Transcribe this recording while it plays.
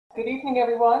Good evening,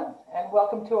 everyone, and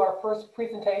welcome to our first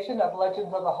presentation of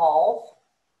Legends of the Halls.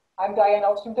 I'm Diane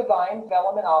Elstrom Devine,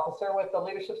 Development Officer with the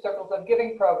Leadership Circles of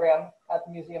Giving program at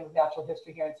the Museum of Natural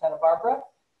History here in Santa Barbara,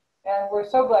 and we're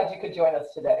so glad you could join us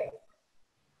today.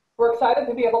 We're excited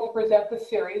to be able to present this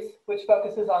series, which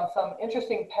focuses on some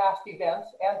interesting past events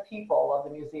and people of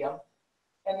the museum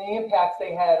and the impacts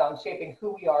they had on shaping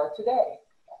who we are today.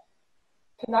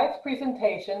 Tonight's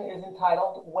presentation is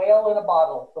entitled Whale in a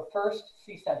Bottle, the First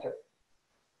Sea Center.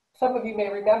 Some of you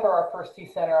may remember our first Sea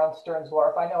Center on Stearns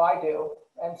Wharf. I know I do,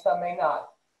 and some may not.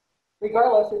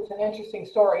 Regardless, it's an interesting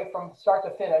story from start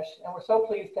to finish, and we're so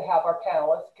pleased to have our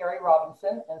panelists, Gary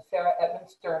Robinson and Sarah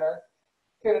Ettman-Sterner,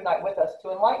 here tonight with us to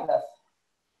enlighten us.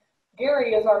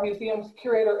 Gary is our museum's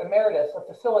Curator Emeritus of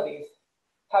Facilities,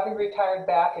 having retired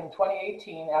back in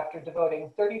 2018 after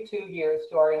devoting 32 years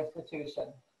to our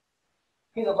institution.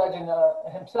 He's a legend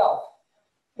himself.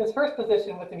 His first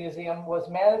position with the museum was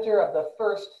manager of the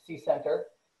first Sea Center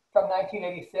from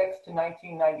 1986 to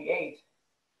 1998.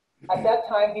 At that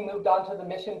time, he moved on to the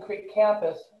Mission Creek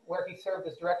campus, where he served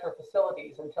as director of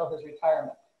facilities until his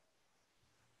retirement.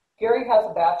 Gary has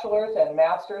a bachelor's and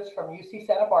master's from UC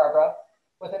Santa Barbara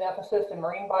with an emphasis in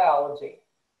marine biology.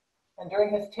 And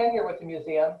during his tenure with the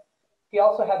museum, he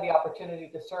also had the opportunity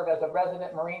to serve as a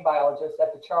resident marine biologist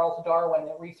at the Charles Darwin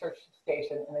Research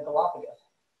Station in the Galapagos.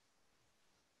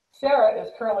 Sarah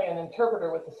is currently an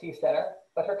interpreter with the Sea Center,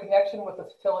 but her connection with the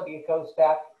facility goes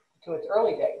back to its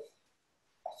early days.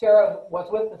 Sarah was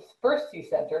with the first Sea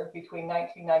Center between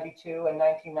 1992 and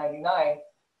 1999,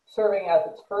 serving as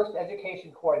its first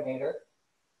education coordinator,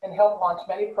 and helped launch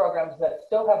many programs that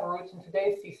still have roots in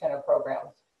today's Sea Center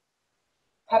programs.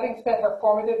 Having spent her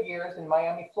formative years in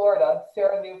Miami, Florida,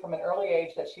 Sarah knew from an early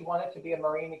age that she wanted to be a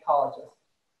marine ecologist.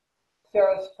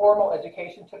 Sarah's formal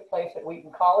education took place at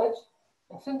Wheaton College,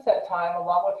 and since that time,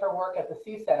 along with her work at the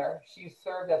Sea Center, she's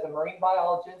served as a marine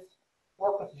biologist,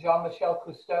 worked with Jean-Michel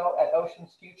Cousteau at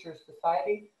Oceans Futures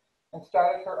Society, and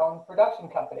started her own production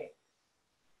company.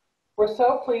 We're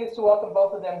so pleased to welcome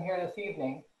both of them here this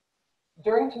evening.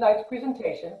 During tonight's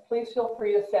presentation, please feel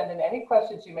free to send in any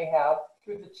questions you may have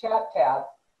through the chat tab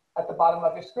at the bottom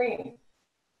of your screen,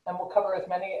 and we'll cover as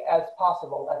many as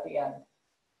possible at the end.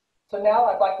 So now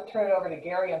I'd like to turn it over to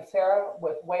Gary and Sarah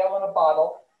with Whale in a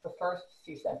Bottle, the First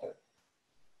Sea Center.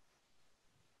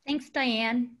 Thanks,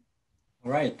 Diane.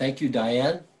 All right, thank you,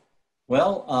 Diane.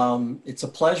 Well, it's a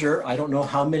pleasure. I don't know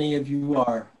how many of you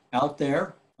are out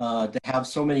there to have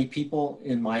so many people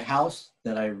in my house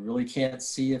that I really can't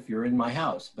see if you're in my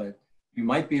house, but you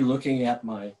might be looking at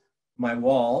my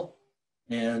wall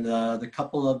and the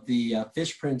couple of the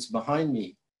fish prints behind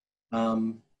me.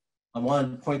 I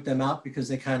wanted to point them out because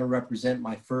they kind of represent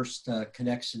my first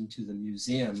connection to the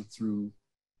museum through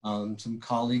some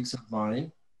colleagues of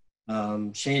mine.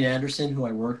 Shane Anderson, who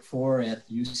I worked for at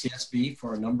UCSB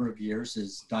for a number of years,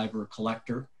 is diver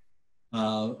collector.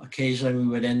 Occasionally we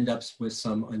would end up with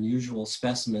some unusual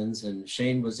specimens, and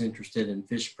Shane was interested in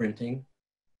fish printing.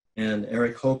 And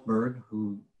Eric Hochberg,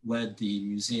 who led the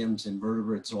museum's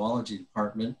invertebrate zoology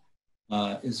department,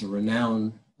 is a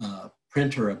renowned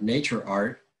printer of nature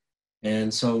art.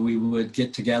 And so we would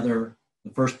get together.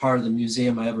 The first part of the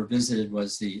museum I ever visited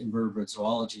was the invertebrate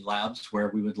zoology labs, where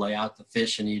we would lay out the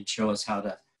fish and he'd show us how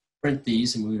to print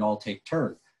these, and we would all take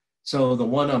turn. So the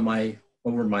one on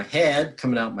over my head,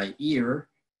 coming out my ear,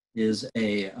 is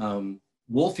a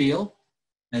wolf eel.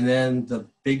 And then the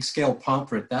big scale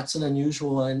pomfret, that's an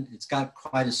unusual one. It's got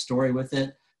quite a story with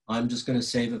it. I'm just going to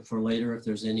save it for later if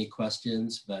there's any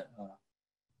questions, but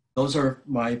those are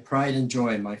my pride and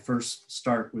joy, my first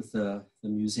start with the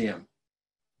museum.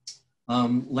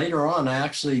 Later on, I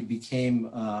actually became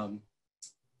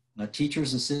a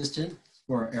teacher's assistant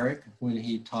for Eric when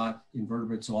he taught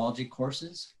invertebrate zoology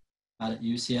courses out at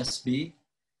UCSB.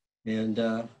 And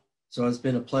so it's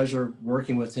been a pleasure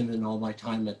working with him in all my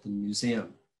time at the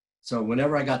museum. So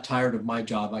whenever I got tired of my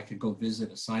job, I could go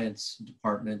visit a science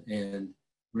department and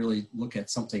really look at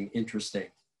something interesting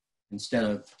instead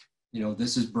of, you know,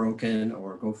 this is broken,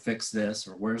 or go fix this,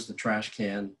 or where's the trash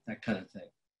can, that kind of thing.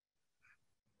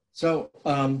 So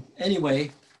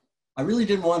anyway, I really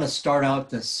didn't want to start out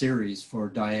this series for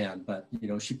Diane, but you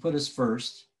know, she put us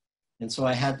first. And so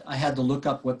I had to look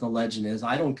up what the legend is.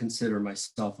 I don't consider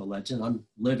myself a legend. I'm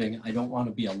living. I don't want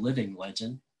to be a living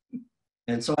legend.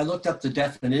 And so I looked up the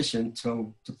definition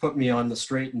to put me on the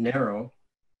straight and narrow.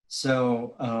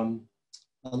 So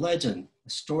a legend, a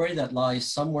story that lies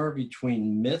somewhere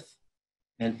between myth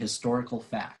and historical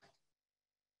fact.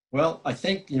 Well, I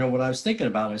think, you know, what I was thinking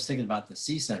about the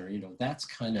Sea Center. You know, that's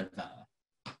kind of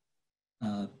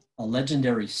a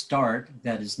legendary start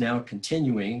that is now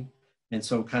continuing And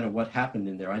so kind of what happened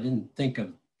in there, I didn't think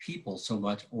of people so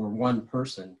much or one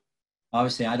person.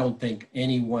 Obviously, I don't think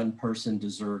any one person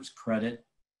deserves credit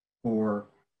for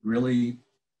really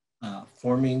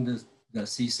forming the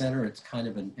Sea Center. It's kind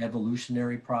of an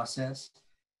evolutionary process.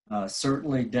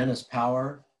 Certainly Dennis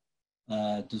Power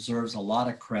deserves a lot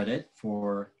of credit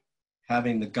for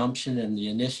having the gumption and the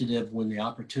initiative when the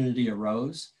opportunity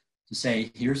arose to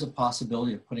say, here's a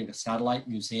possibility of putting a satellite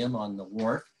museum on the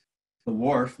wharf. The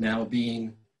wharf now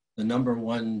being the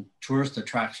 #1 tourist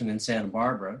attraction in Santa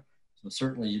Barbara. So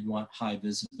certainly you'd want high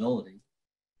visibility.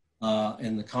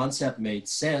 And the concept made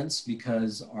sense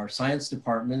because our science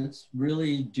departments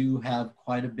really do have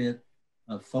quite a bit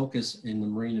of focus in the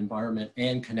marine environment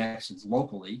and connections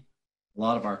locally. A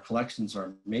lot of our collections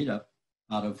are made up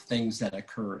out of things that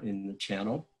occur in the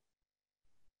channel.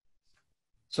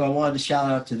 So I wanted to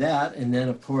shout out to that. And then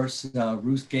of course,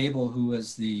 Ruth Gable, who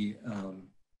was the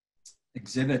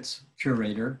exhibits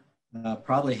curator,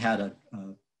 probably had a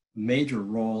major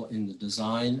role in the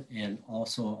design and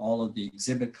also all of the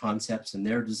exhibit concepts and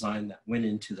their design that went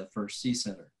into the first Sea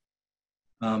Center.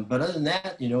 But other than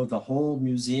that, you know, the whole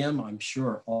museum, I'm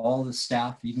sure all the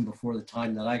staff, even before the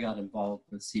time that I got involved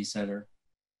with Sea Center,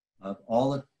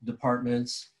 all the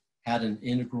departments had an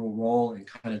integral role in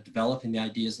kind of developing the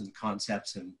ideas and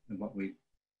concepts and what we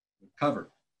covered.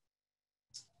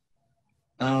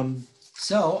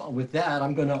 So with that,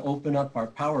 I'm going to open up our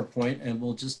PowerPoint and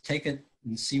we'll just take it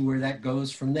and see where that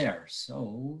goes from there.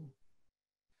 So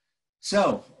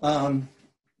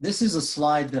this is a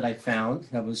slide that I found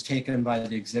that was taken by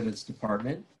the exhibits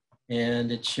department,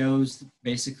 and it shows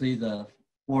basically the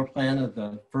floor plan of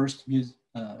the first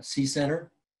Sea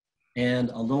Center and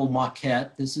a little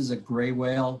maquette. This is a gray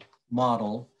whale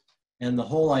model, and the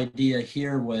whole idea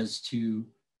here was to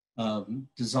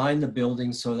design the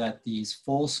building so that these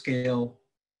full-scale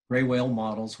gray whale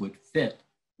models would fit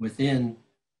within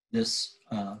this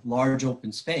large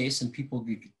open space, and people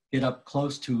could get up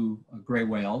close to a gray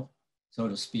whale, so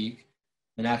to speak,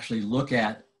 and actually look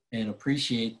at and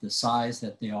appreciate the size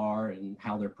that they are and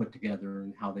how they're put together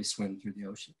and how they swim through the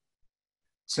ocean.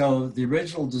 So the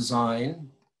original design,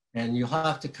 and you'll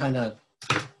have to kind of,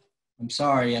 I'm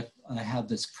sorry, I have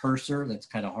this cursor that's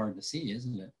kind of hard to see,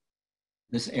 isn't it?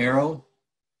 This arrow.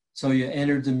 So you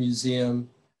entered the museum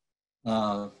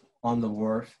on the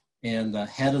wharf, and the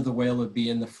head of the whale would be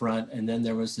in the front, and then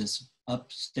there was this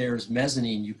upstairs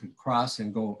mezzanine you could cross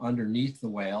and go underneath the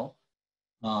whale,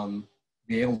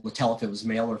 be able to tell if it was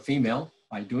male or female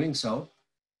by doing so,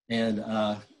 and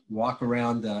walk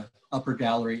around the upper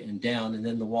gallery and down, and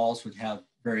then the walls would have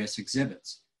various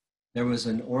exhibits. There was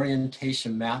an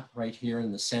orientation map right here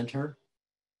in the center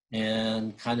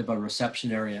and kind of a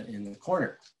reception area in the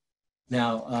corner.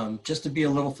 Now, just to be a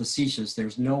little facetious,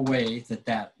 there's no way that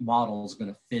that model is going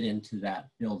to fit into that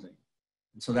building.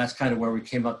 And so that's kind of where we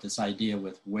came up with this idea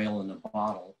with whale in a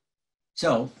bottle.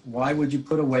 So why would you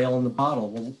put a whale in the bottle?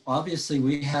 Well, obviously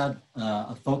we had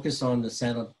a focus on the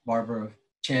Santa Barbara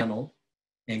Channel,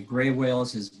 and gray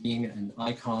whales as being an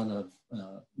icon of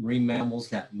marine mammals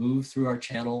that move through our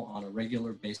channel on a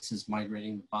regular basis,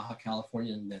 migrating to Baja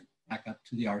California and then back up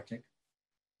to the Arctic.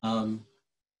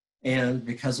 And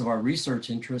because of our research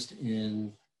interest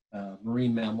in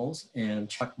marine mammals and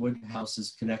Chuck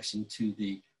Woodhouse's connection to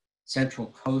the Central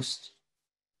Coast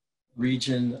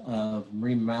region of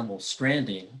marine mammal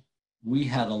stranding, we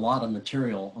had a lot of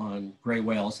material on gray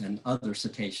whales and other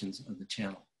cetaceans of the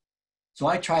channel. So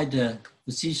I tried to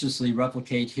facetiously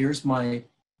replicate, here's my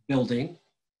building,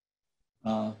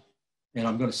 and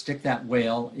I'm going to stick that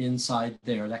whale inside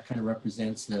there. That kind of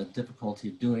represents the difficulty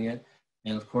of doing it.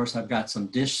 And of course, I've got some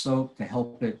dish soap to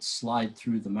help it slide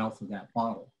through the mouth of that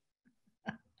bottle.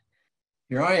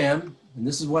 Here I am, and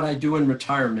this is what I do in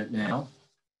retirement now.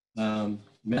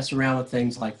 Mess around with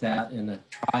things like that, and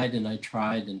I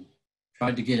tried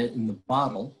to get it in the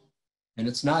bottle. And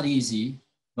it's not easy,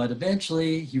 but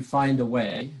eventually you find a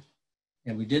way,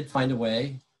 and we did find a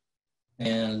way.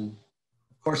 And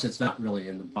of course, it's not really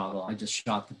in the bottle. I just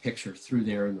shot the picture through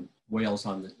there and the whale's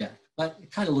on the deck, but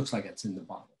it kind of looks like it's in the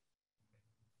bottle.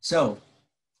 So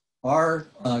our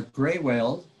gray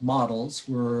whale models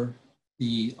were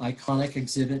the iconic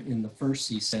exhibit in the first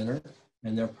Sea Center,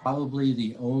 and they're probably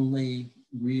the only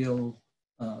real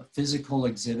physical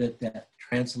exhibit that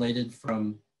translated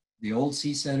from the old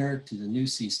Sea Center to the new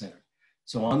Sea Center.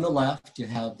 So on the left, you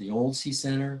have the old Sea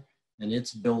Center and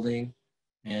its building,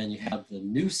 and you have the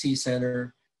new Sea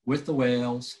Center with the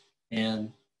whales,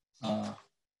 and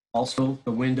also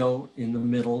the window in the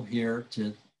middle here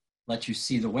to let you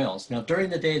see the whales. Now during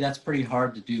the day, that's pretty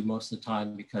hard to do most of the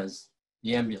time because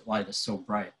the ambient light is so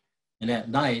bright. And at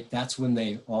night, that's when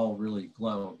they all really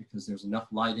glow because there's enough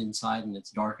light inside and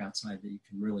it's dark outside that you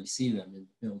can really see them in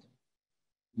the building.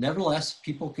 Nevertheless,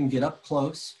 people can get up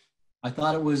close. I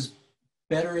thought it was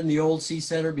better in the old C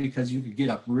Center because you could get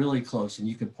up really close and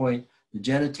you could point, the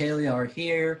genitalia are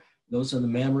here, those are the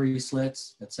mammary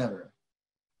slits, etc.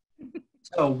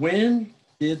 So when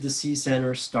did the C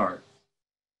Center start?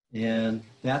 And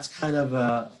that's kind of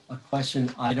a question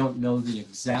I don't know the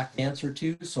exact answer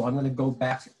to. So I'm going to go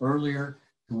back earlier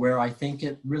to where I think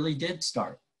it really did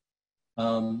start.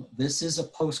 This is a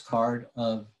postcard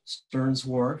of Stearns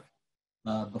Wharf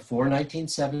before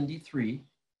 1973.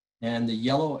 And the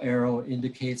yellow arrow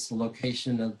indicates the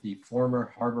location of the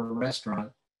former harbor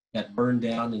restaurant that burned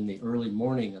down in the early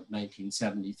morning of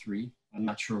 1973. I'm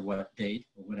not sure what date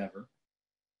or whatever.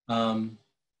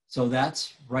 So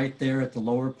that's right there at the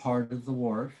lower part of the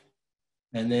wharf.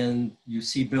 And then you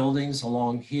see buildings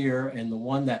along here, and the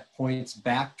one that points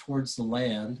back towards the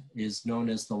land is known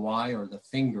as the Y, or the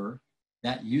finger.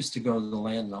 That used to go to the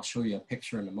land, and I'll show you a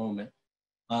picture in a moment.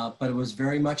 But it was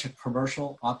very much a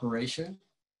commercial operation.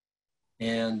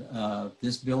 And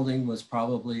this building was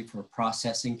probably for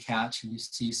processing catch, and you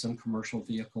see some commercial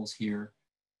vehicles here,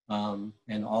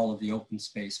 and all of the open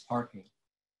space parking.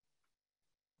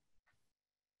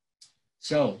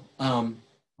 So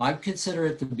I consider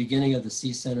it the beginning of the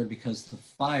C Center because the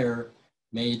fire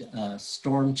made a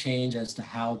storm change as to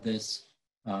how this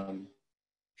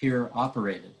pier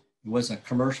operated. It was a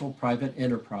commercial private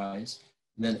enterprise.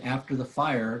 And then after the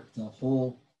fire, the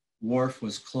whole wharf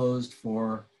was closed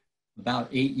for about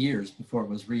 8 years before it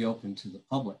was reopened to the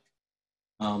public.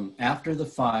 After the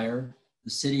fire,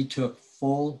 the city took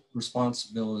full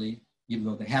responsibility, even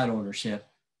though they had ownership,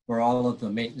 for all of the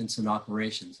maintenance and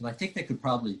operations. And I think they could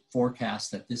probably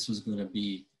forecast that this was going to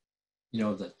be, you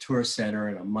know, the tourist center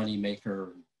and a money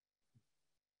maker,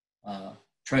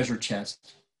 treasure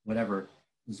chest, whatever it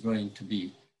was going to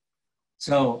be.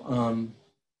 So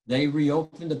they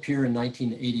reopened the pier in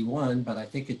 1981, but I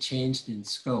think it changed in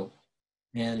scope.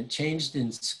 And it changed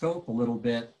in scope a little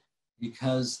bit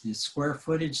because the square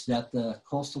footage that the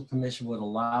Coastal Commission would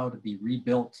allow to be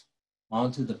rebuilt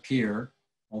onto the pier,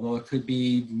 although it could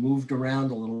be moved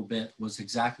around a little bit, was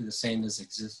exactly the same as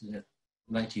existed at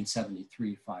the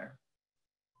 1973 fire.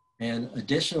 And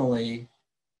additionally,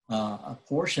 a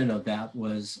portion of that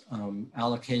was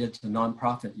allocated to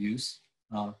nonprofit use,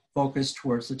 focused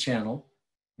towards the channel.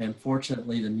 And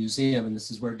fortunately, the museum, and this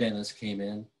is where Dennis came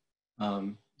in,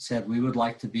 said we would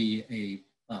like to be a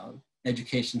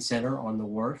education center on the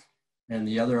wharf, and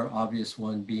the other obvious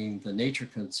one being the Nature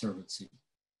Conservancy.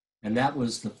 And that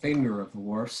was the finger of the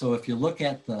wharf. So if you look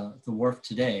at the wharf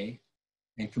today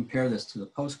and compare this to the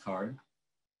postcard,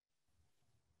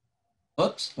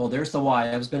 oops, well, there's the Y.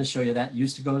 I was going to show you that. It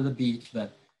used to go to the beach,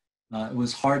 but it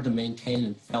was hard to maintain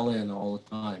and fell in all the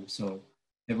time. So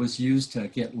it was used to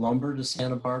get lumber to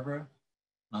Santa Barbara.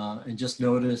 And just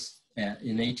notice that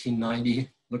in 1890,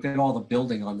 look at all the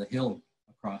building on the hill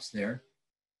across there.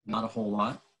 Not a whole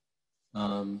lot.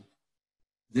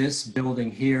 This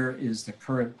building here is the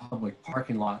current public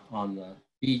parking lot on the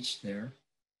beach there.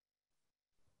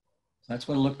 So that's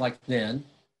what it looked like then.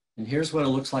 And here's what it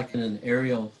looks like in an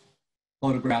aerial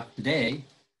photograph today.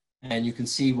 And you can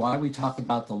see why we talk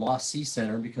about the Lost Sea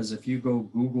Center, because if you go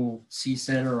Google Sea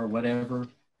Center or whatever,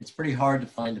 it's pretty hard to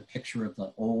find a picture of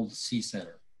the old Sea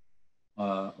Center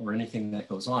or anything that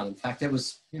goes on. In fact, it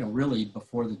was, you know, really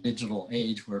before the digital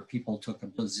age where people took a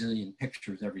bazillion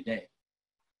pictures every day.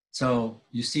 So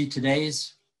you see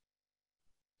today's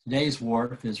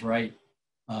wharf is right,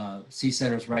 Sea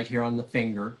Center is right here on the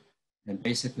finger and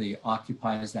basically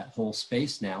occupies that whole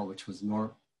space now, which was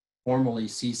formerly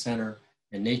Sea Center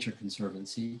and Nature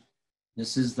Conservancy.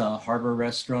 This is the harbor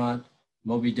restaurant.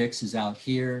 Moby Dick's is out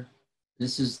here.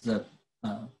 This is the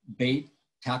bait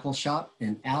tackle shop.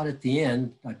 And out at the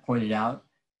end, I pointed out,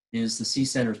 is the Sea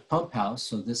Center's pump house.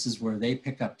 So this is where they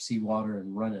pick up seawater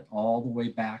and run it all the way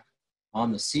back on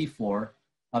the seafloor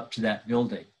up to that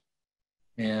building.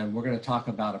 And we're going to talk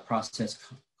about a process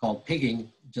called pigging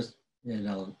just in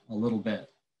a little bit.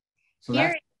 So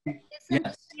Here, that's, isn't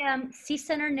yes. the Sea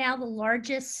Center now the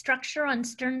largest structure on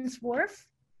Stearns Wharf?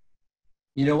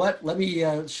 You know what? Let me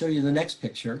show you the next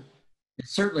picture. It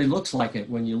certainly looks like it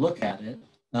when you look at it.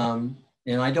 And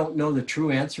I don't know the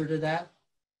true answer to that.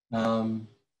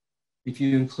 If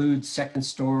you include second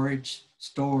story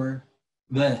square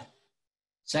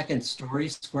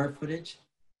footage,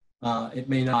 it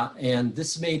may not. And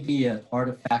this may be an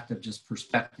artifact of just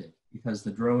perspective because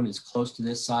the drone is close to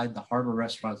this side. The harbor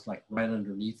restaurant's like right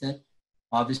underneath it.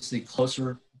 Obviously,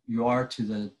 closer you are to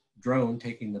the drone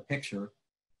taking the picture,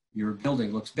 your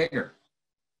building looks bigger.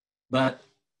 But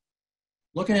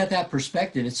looking at that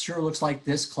perspective, it sure looks like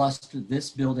this cluster,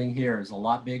 this building here is a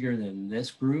lot bigger than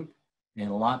this group and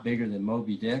a lot bigger than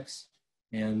Moby Dick's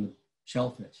and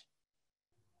shellfish.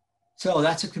 So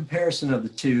that's a comparison of the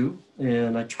two.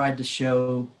 And I tried to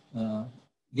show,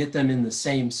 get them in the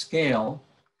same scale.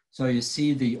 So you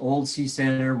see the old Sea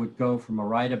Center would go from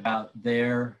right about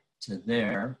there to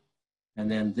there.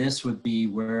 And then this would be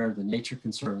where the Nature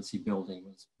Conservancy building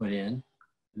was put in.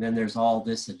 And then there's all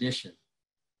this addition.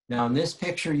 Now in this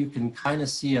picture, you can kind of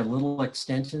see a little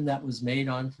extension that was made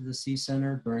onto the Sea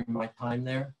Center during my time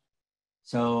there.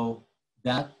 So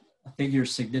that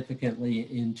figures significantly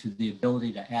into the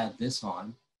ability to add this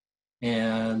on.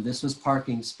 And this was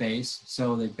parking space.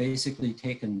 So they've basically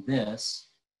taken this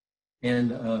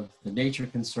end of the Nature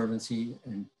Conservancy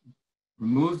and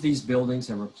removed these buildings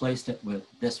and replaced it with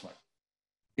this one.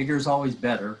 Bigger is always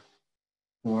better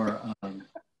for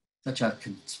such a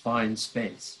confined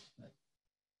space.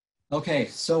 Okay,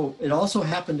 so it also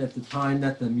happened at the time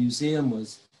that the museum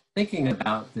was thinking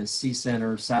about this Sea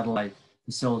Center satellite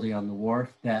facility on the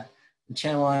wharf that the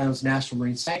Channel Islands National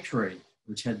Marine Sanctuary,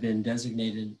 which had been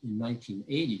designated in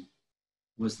 1980,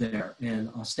 was there. And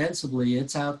ostensibly,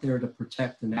 it's out there to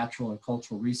protect the natural and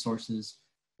cultural resources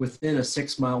within a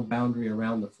 6-mile boundary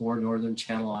around the 4 northern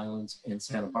Channel Islands and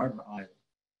Santa Barbara Island.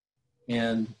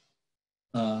 And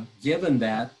given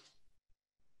that,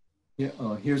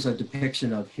 here's a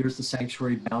depiction of, here's the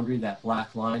sanctuary boundary, that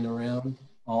black line around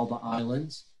all the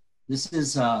islands. This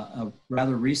is a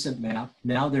rather recent map.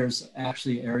 Now there's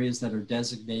actually areas that are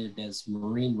designated as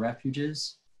marine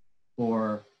refuges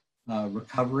for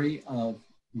recovery of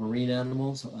marine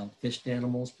animals, fished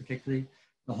animals particularly.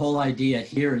 The whole idea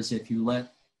here is if you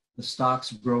let the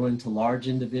stocks grow into large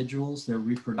individuals, their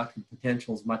reproductive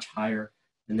potential is much higher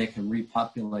and they can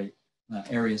repopulate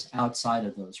areas outside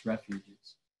of those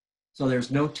refuges. So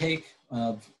there's no take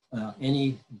of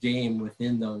any game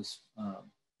within those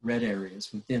red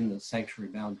areas within the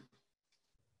sanctuary boundary.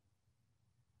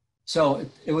 So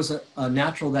it was a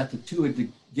natural that the two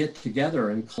would get together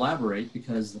and collaborate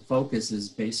because the focus is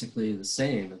basically the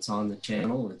same. It's on the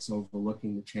channel, it's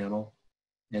overlooking the channel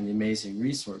and the amazing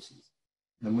resources.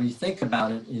 And when you think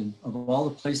about it, of all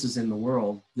the places in the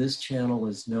world, this channel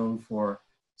is known for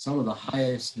some of the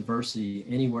highest diversity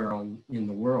anywhere in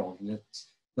the world. And it's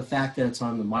the fact that it's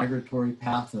on the migratory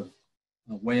path of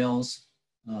whales.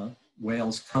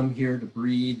 Whales come here to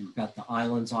breed. You've got the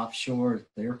islands offshore.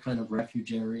 They're kind of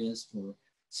refuge areas for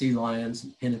sea lions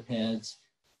and pinnipeds.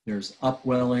 There's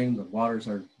upwelling. The waters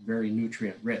are very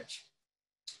nutrient rich.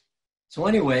 So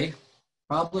anyway,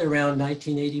 probably around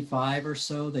 1985 or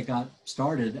so, they got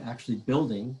started actually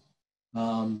building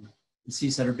the Sea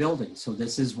Center building. So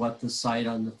this is what the site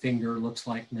on the finger looks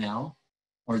like now,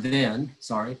 or then,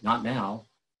 sorry, not now.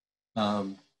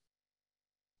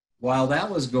 While that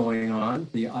was going on,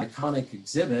 the iconic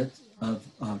exhibit of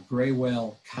gray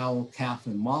whale cow, calf,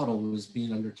 and model was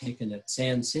being undertaken at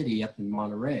Sand City up in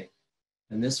Monterey.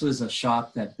 And this was a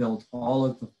shop that built all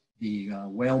of the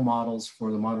whale models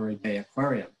for the Monterey Bay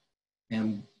Aquarium.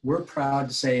 And we're proud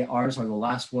to say ours are the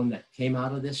last one that came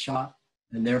out of this shop,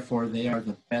 and therefore they are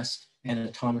the best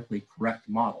anatomically correct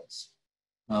models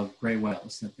of gray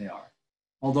whales that they are.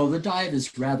 Although the dive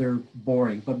is rather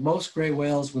boring, but most gray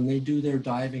whales, when they do their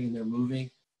diving and they're moving,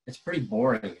 it's pretty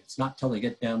boring. It's not till they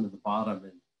get down to the bottom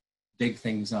and dig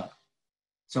things up.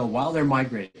 So while they're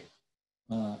migrating,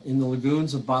 in the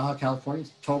lagoons of Baja California,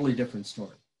 it's a totally different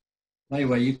story.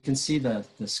 Anyway, you can see the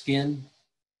skin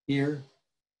here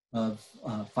of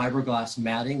fiberglass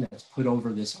matting that's put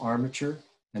over this armature.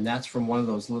 And that's from one of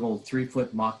those little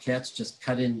 3-foot moquettes just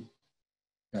cut in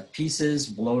pieces,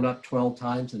 blown up 12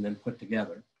 times, and then put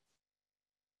together.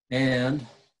 And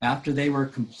after they were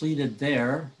completed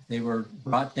there, they were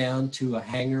brought down to a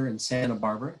hangar in Santa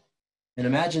Barbara. And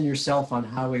imagine yourself on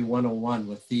Highway 101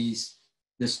 with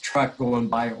this truck going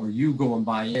by, or you going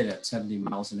by it at 70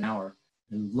 miles an hour,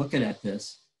 and looking at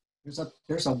this.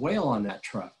 There's a whale on that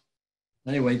truck.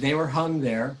 Anyway, they were hung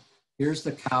there. Here's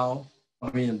the cow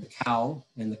and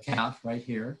the calf right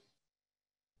here.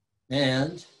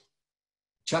 And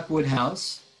Chuck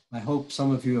Woodhouse, I hope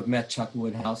some of you have met Chuck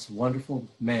Woodhouse, a wonderful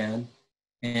man,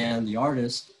 and the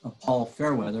artist, Paul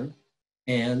Fairweather,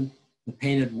 and the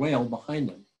painted whale behind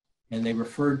them. And they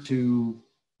referred to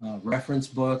reference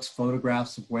books,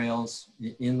 photographs of whales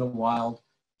in the wild,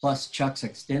 plus Chuck's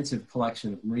extensive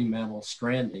collection of marine mammal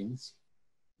strandings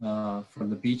from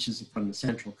the beaches from the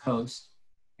Central Coast,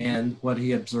 and what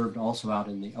he observed also out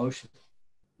in the ocean.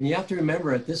 And you have to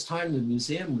remember, at this time, the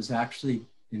museum was actually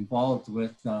involved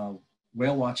with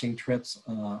whale watching trips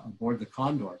aboard the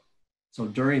Condor. So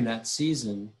during that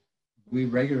season, we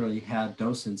regularly had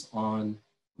docents on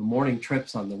the morning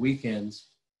trips on the weekends,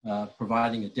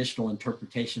 providing additional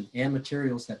interpretation and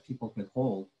materials that people could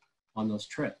hold on those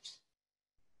trips.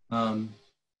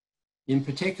 In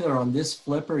particular, on this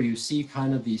flipper, you see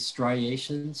kind of these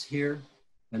striations here,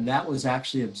 and that was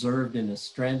actually observed in a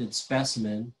stranded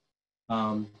specimen.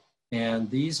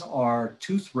 And these are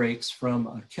tooth rakes from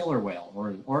a killer whale or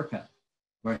an orca,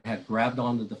 where it had grabbed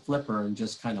onto the flipper and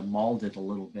just kind of mauled it a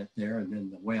little bit there, and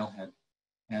then the whale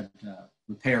had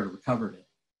repaired or recovered it.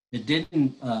 It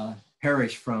didn't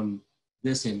perish from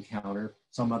this encounter,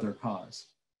 some other cause.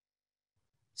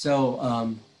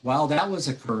 So while that was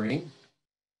occurring,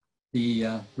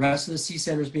 the rest of the sea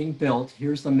center is being built.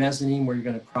 Here's the mezzanine where you're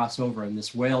going to cross over, and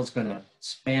this whale is going to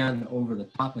span over the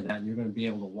top of that, and you're going to be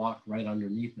able to walk right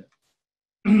underneath it.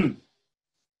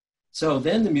 So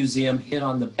then the museum hit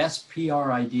on the best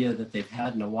PR idea that they've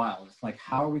had in a while. It's like,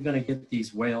 how are we going to get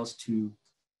these whales to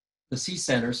the sea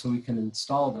center so we can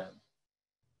install them?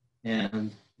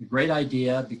 And the great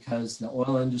idea, because the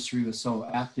oil industry was so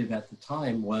active at the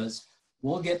time, was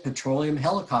we'll get petroleum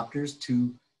helicopters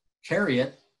to carry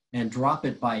it and drop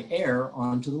it by air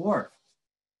onto the wharf.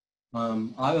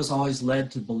 I was always led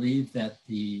to believe that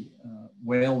the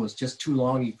whale was just too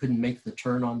long. You couldn't make the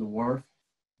turn on the wharf.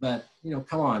 But, you know,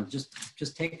 come on, just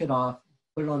take it off,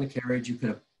 put it on the carriage. You could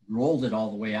have rolled it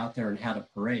all the way out there and had a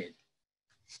parade.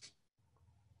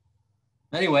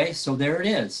 Anyway, so there it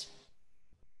is.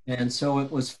 And so it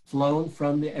was flown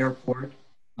from the airport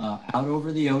out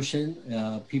over the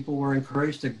ocean. People were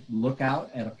encouraged to look out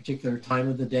at a particular time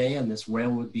of the day, and this whale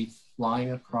would be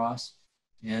flying across.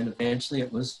 And eventually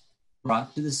it was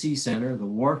brought to the sea center. The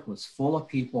wharf was full of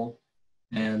people,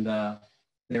 and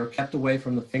they were kept away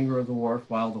from the finger of the wharf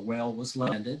while the whale was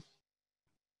landed.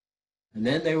 And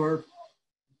then they were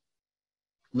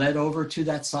led over to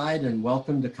that side and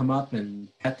welcomed to come up and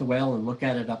pet the whale and look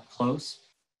at it up close.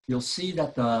 You'll see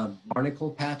that the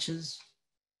barnacle patches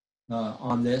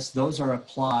on this, those are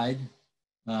applied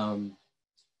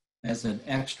as an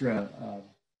extra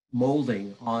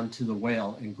molding onto the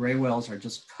whale, and gray whales are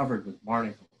just covered with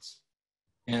barnacles.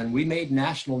 And we made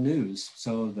national news.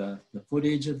 So the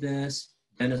footage of this,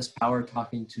 Dennis Power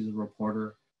talking to the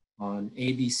reporter on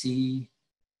ABC,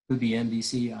 could be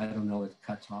NBC, I don't know, it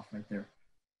cuts off right there,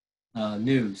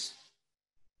 news.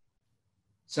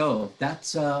 So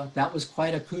that was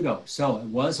quite a kudos. So it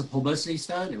was a publicity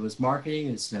stunt, it was marketing,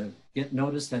 it's to get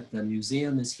notice that the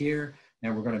museum is here,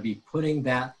 and we're going to be putting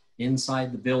that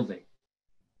inside the building.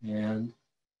 And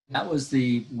that was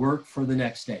the work for the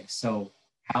next day. So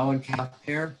cow and calf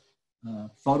pair,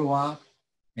 photo op,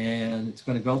 and it's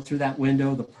going to go through that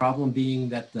window. The problem being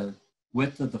that the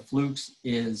width of the flukes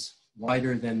is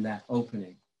wider than that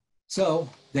opening. So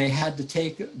they had to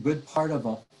take a good part of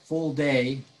a full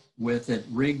day with it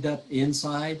rigged up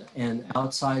inside and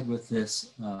outside with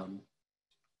this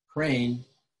crane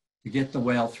to get the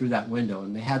whale through that window.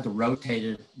 And they had to rotate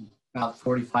it about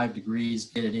 45 degrees,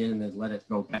 get it in, and then let it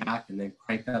go back, and then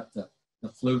crank up the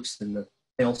flukes and the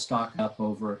tailstock up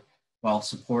over it while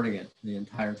supporting it the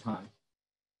entire time.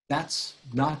 That's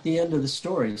not the end of the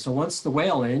story. So once the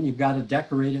whale in, you've got to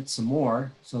decorate it some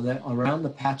more so that around the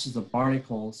patches of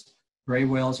barnacles, gray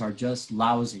whales are just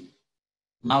lousy.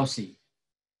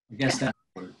 I guess that's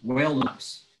the word, whale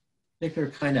louse. Thicker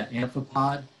kind of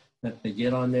amphipod that they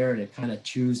get on there, and it kind of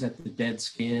chews at the dead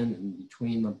skin and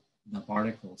between the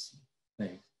barnacles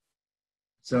thing.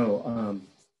 So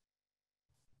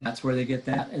that's where they get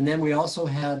that. And then we also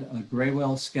had a gray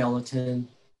whale skeleton,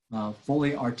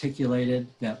 fully articulated,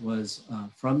 that was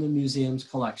from the museum's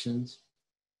collections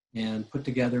and put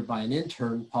together by an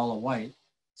intern, Paula White.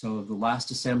 So the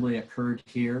last assembly occurred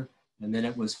here, and then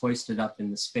it was hoisted up in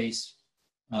the space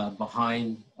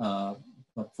behind the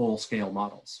full-scale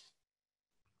models.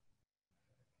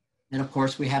 And of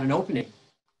course, we had an opening,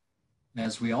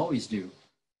 as we always do.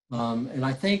 And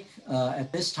I think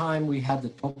at this time, we had the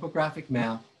topographic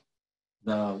map,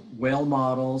 the whale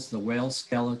models, the whale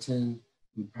skeleton.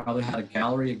 We probably had a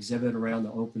gallery exhibit around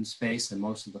the open space and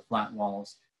most of the flat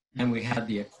walls. And we had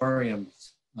the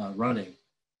aquariums running.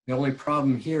 The only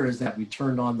problem here is that we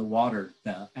turned on the water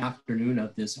the afternoon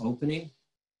of this opening.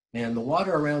 And the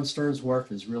water around Stearns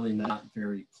Wharf is really not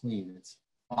very clean. It's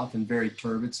often very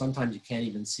turbid. Sometimes you can't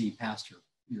even see past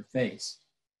your face.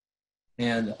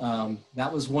 And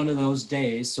that was one of those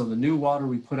days. So the new water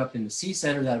we put up in the sea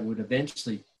center that would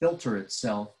eventually filter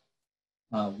itself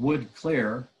would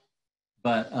clear.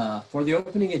 But for the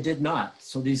opening, it did not.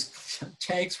 So these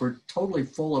tanks were totally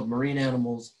full of marine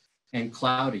animals and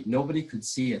cloudy. Nobody could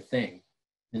see a thing.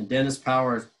 And Dennis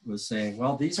Power was saying,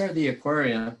 well, these are the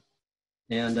aquaria.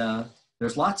 And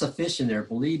There's lots of fish in there,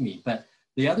 believe me. But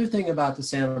the other thing about the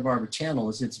Santa Barbara Channel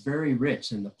is it's very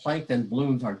rich, and the plankton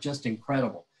blooms are just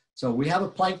incredible. So we have a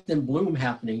plankton bloom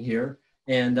happening here,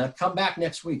 and come back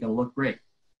next week. It'll look great.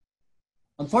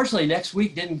 Unfortunately, next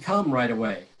week didn't come right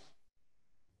away.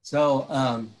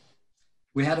 So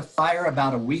we had a fire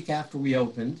about a week after we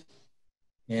opened,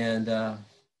 and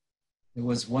it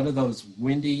was one of those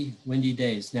windy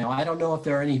days. Now, I don't know if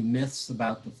there are any myths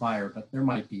about the fire, but there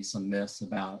might be some myths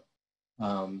about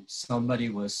somebody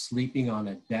was sleeping on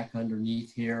a deck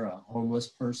underneath here, a homeless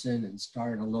person, and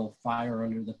started a little fire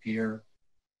under the pier.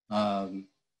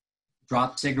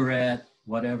 Dropped cigarette,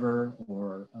 whatever,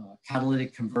 or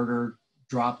catalytic converter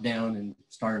dropped down and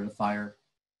started a fire,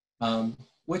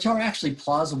 which are actually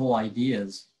plausible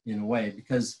ideas in a way,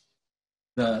 because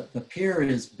the pier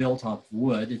is built off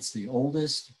wood. It's the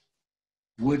oldest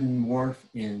wooden wharf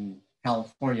in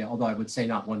California, although I would say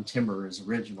not one timber is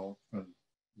original from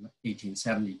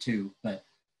 1872, but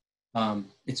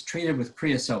it's treated with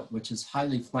creosote, which is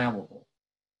highly flammable.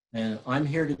 And I'm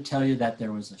here to tell you that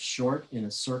there was a short in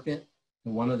a circuit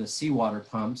in one of the seawater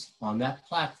pumps on that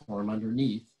platform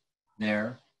underneath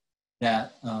there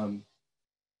that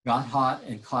got hot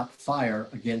and caught fire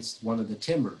against one of the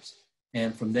timbers.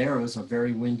 And from there, it was a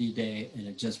very windy day, and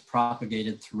it just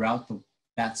propagated throughout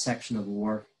that section of the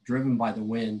wharf, driven by the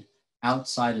wind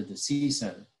outside of the sea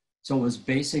center. So it was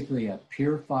basically a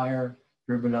pier fire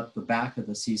driven up the back of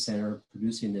the sea center,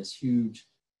 producing this huge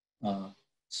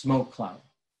smoke cloud.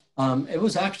 It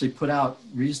was actually put out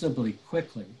reasonably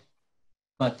quickly,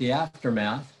 but the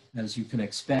aftermath, as you can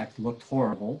expect, looked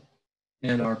horrible.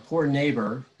 And our poor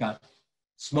neighbor got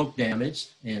smoke damaged,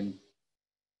 and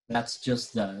that's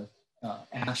just the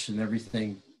ash and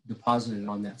everything deposited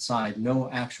on that side. No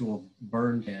actual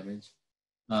burn damage.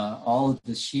 All of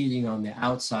the sheeting on the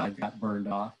outside got burned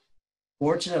off.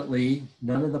 Fortunately,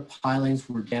 none of the pilings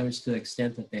were damaged to the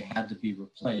extent that they had to be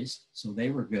replaced, so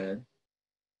they were good.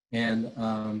 And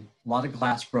a lot of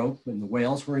glass broke, and the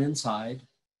whales were inside.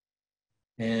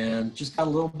 And just got a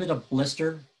little bit of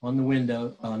blister on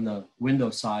the window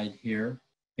side here,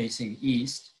 facing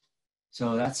east.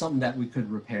 So that's something that we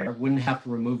could repair. Wouldn't have to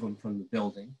remove them from the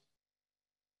building.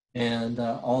 And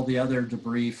all the other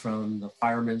debris from the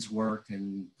firemen's work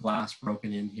and glass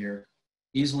broken in here,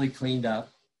 easily cleaned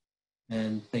up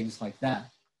and things like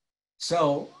that.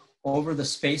 So over the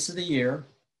space of the year,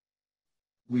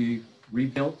 we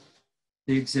rebuilt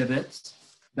the exhibits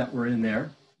that were in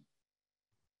there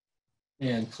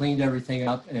and cleaned everything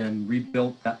up and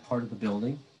rebuilt that part of the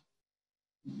building.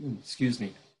 Excuse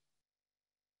me.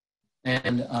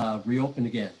 And reopened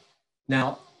again.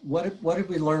 Now, what did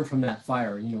we learn from that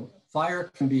fire? You know,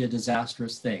 fire can be a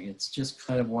disastrous thing. It's just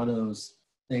kind of one of those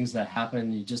things that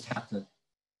happen. You just have to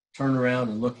turn around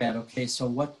and look at, okay, so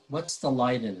what's the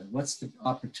light in it? What's the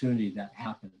opportunity that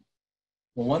happened?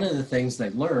 Well, one of the things they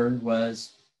learned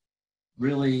was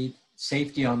really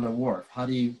safety on the wharf. How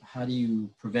do you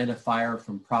prevent a fire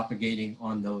from propagating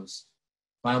on those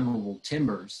flammable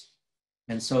timbers?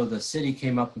 And so the city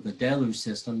came up with a deluge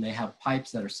system. They have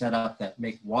pipes that are set up that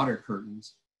make water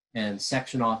curtains and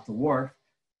section off the wharf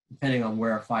depending on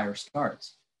where a fire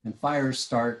starts. And fires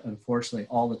start, unfortunately,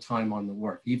 all the time on the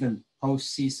wharf. Even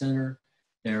post-Sea Center,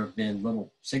 there have been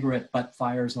little cigarette butt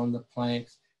fires on the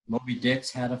planks. Moby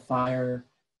Dick's had a fire.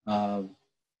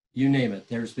 You name it.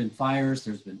 There's been fires,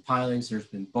 there's been pilings, there's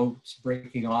been boats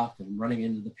breaking off and running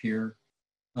into the pier.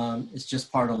 It's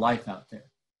just part of life out there.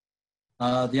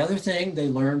 The other thing they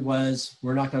learned was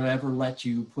we're not going to ever let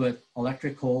you put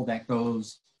electrical that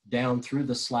goes down through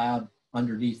the slab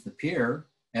underneath the pier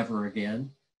ever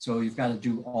again. So you've got to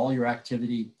do all your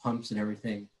activity pumps and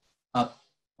everything up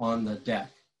on the deck.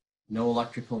 No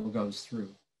electrical goes through.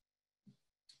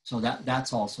 So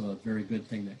that's also a very good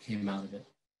thing that came out of it.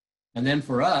 And then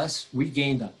for us, we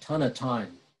gained a ton of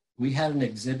time. We had an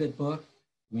exhibit book.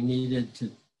 We needed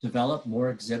to develop more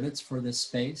exhibits for this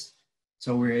space.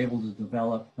 So we were able to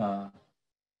develop,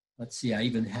 let's see, I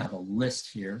even have a list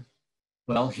here.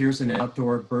 Well, here's an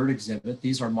outdoor bird exhibit.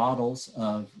 These are models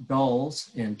of gulls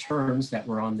and terns that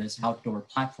were on this outdoor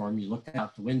platform. You look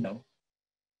out the window.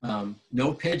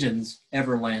 No pigeons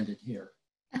ever landed here.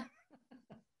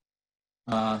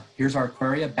 Here's our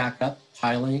aquaria backup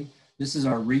piling. This is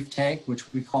our reef tank,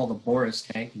 which we call the Boris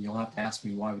tank, and you'll have to ask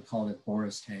me why we call it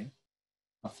Boris tank.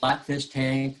 A flatfish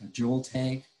tank, a jewel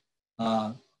tank,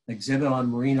 exhibit on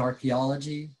marine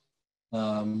archaeology,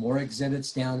 more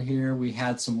exhibits down here. We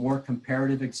had some more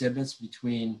comparative exhibits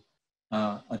between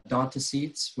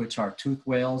odontocetes, which are tooth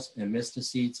whales, and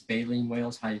mysticetes, baleen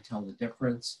whales, how you tell the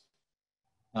difference,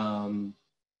 and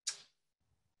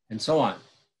so on.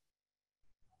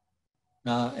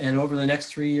 And over the next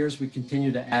 3 years, we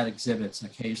continue to add exhibits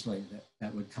occasionally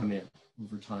that would come in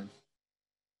over time.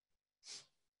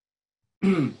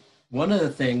 One of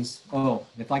the things, oh,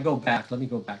 if I go back, let me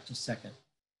go back just a second.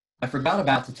 I forgot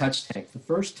about the touch tank. The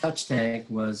first touch tank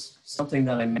was something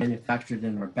that I manufactured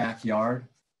in our backyard,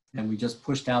 and we just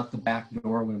pushed out the back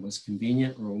door when it was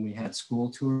convenient or when we had school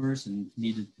tours and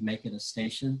needed to make it a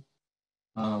station.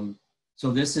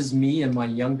 So this is me in my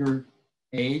younger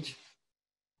age.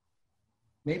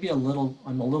 Maybe I'm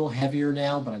a little heavier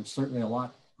now, but I'm certainly a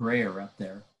lot grayer up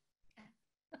there.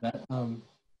 But,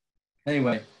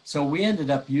 anyway, so we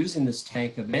ended up using this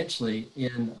tank eventually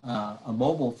in a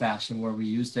mobile fashion where we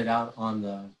used it out on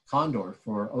the Condor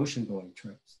for ocean-going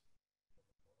trips.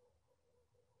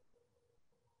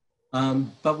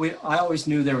 But I always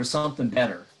knew there was something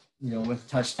better, you know, with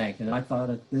touch tank, and I thought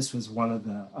that this was one of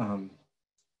the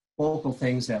focal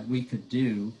things that we could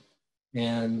do.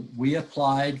 And we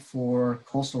applied for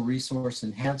Coastal Resource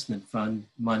Enhancement Fund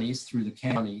monies through the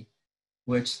county,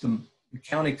 which the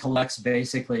county collects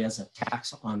basically as a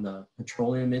tax on the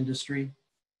petroleum industry.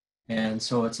 And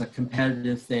so it's a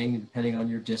competitive thing depending on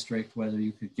your district, whether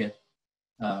you could get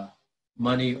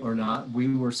money or not.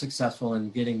 We were successful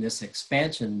in getting this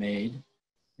expansion made.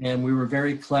 And we were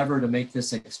very clever to make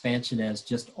this expansion as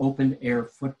just open air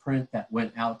footprint that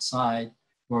went outside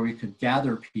where we could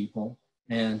gather people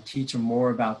and teach them more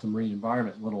about the marine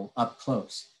environment, a little up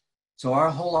close. So our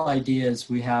whole idea is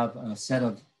we have a set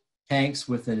of tanks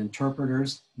with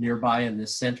interpreters nearby in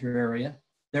this center area.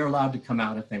 They're allowed to come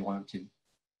out if they want to.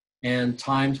 And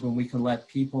times when we can let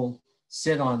people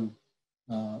sit on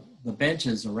the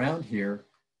benches around here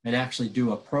and actually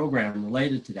do a program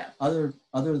related to that. Other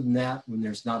than that, when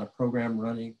there's not a program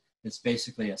running, it's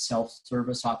basically a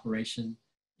self-service operation.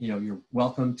 You know, you're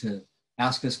welcome to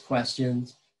ask us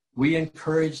questions. We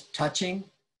encourage touching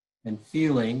and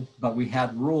feeling, but we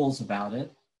had rules about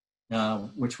it,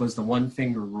 which was the one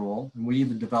finger rule. And we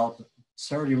even developed,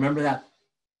 Sarah, do you remember that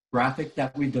graphic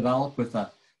that we developed with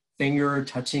a finger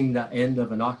touching the end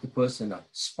of an octopus and a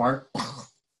spark?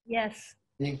 Yes.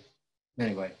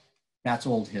 Anyway, that's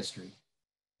old history.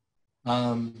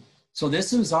 So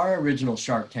this was our original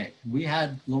shark tank. We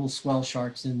had little swell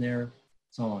sharks in there,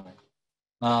 so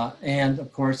on. And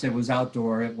of course it was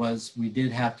outdoor. We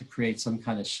did have to create some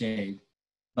kind of shade.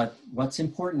 But what's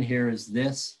important here is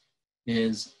this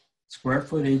is square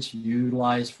footage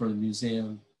utilized for the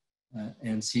museum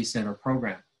and Sea Center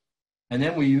program. And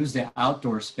then we use the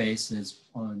outdoor spaces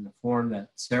on the form that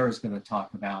Sarah's going to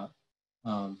talk about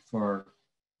for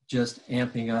just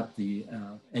amping up the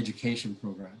education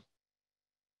program.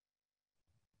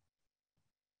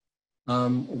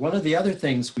 One of the other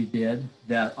things we did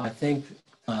that I think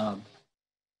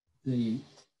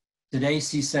today's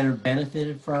Sea Center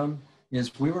benefited from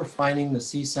is we were finding the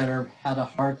Sea Center had a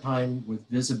hard time with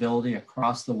visibility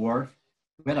across the wharf.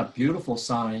 We had a beautiful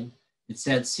sign. It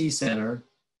said Sea Center.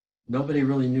 Nobody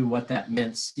really knew what that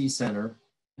meant, Sea Center,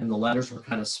 and the letters were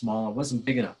kind of small. It wasn't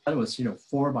big enough, but it was,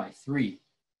 4 by 3.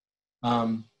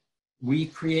 We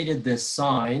created this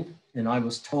sign, and I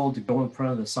was told to go in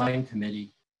front of the sign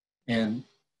committee, and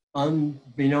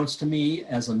unbeknownst to me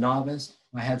as a novice,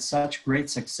 I had such great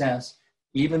success.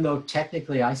 Even though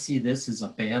technically I see this as a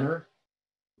banner,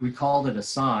 we called it a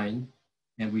sign,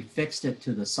 and we fixed it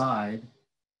to the side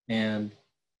and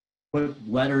put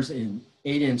letters in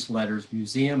 8-inch letters,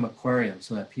 Museum Aquarium,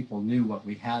 so that people knew what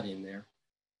we had in there.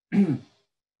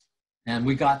 And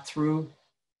we got through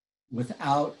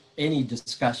without any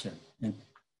discussion. And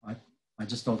I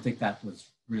just don't think that was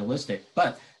realistic.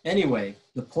 But anyway,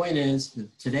 the point is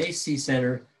that today's Sea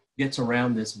Center gets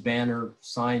around this banner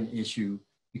sign issue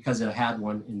because it had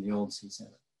one in the old Sea Center.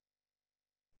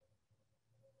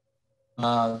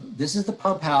 This is the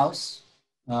pump house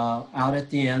out at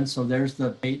the end. So there's the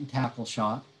bait and tackle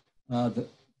shop.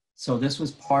 So this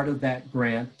was part of that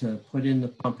grant to put in the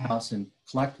pump house and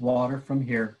collect water from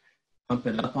here, pump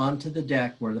it up onto the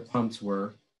deck where the pumps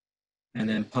were, and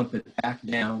then pump it back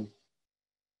down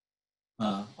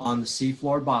on the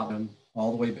seafloor bottom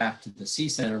all the way back to the Sea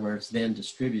Center where it's then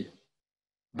distributed.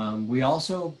 We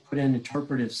also put in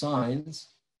interpretive signs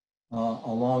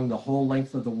along the whole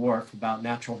length of the wharf about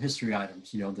natural history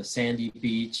items, the sandy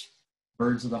beach,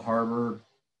 birds of the harbor,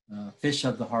 fish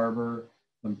of the harbor,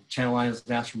 Channel Islands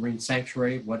National Marine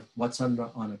Sanctuary, what's on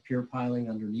a pier piling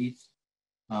underneath.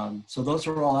 So those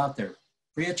are all out there.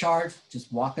 Free of charge,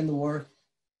 just walk in the wharf,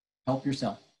 help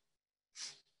yourself.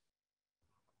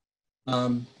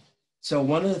 So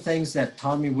one of the things that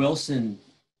Tommy Wilson,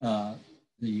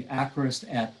 the acurist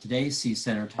at today's Sea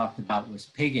Center, talked about was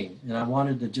pigging. And I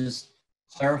wanted to just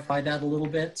clarify that a little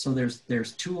bit. So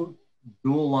there's two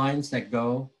dual lines that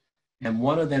go, and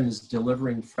one of them is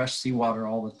delivering fresh seawater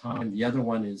all the time. The other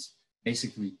one is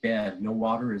basically dead. No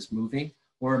water is moving,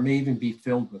 or it may even be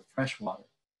filled with fresh water.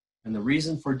 And the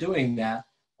reason for doing that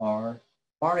are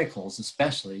barnacles,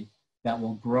 especially, that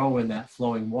will grow in that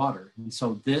flowing water. And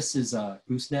so this is a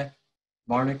gooseneck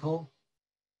barnacle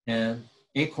and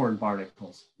acorn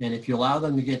barnacles. And if you allow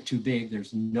them to get too big,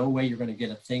 there's no way you're going to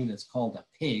get a thing that's called a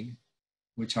pig,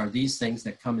 which are these things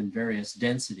that come in various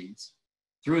densities,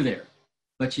 through there.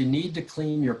 But you need to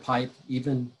clean your pipe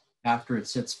even after it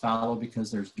sits fallow,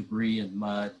 because there's debris and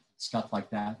mud, stuff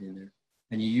like that in there.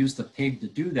 And you use the pig to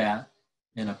do that,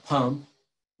 and a pump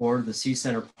or the sea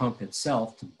center pump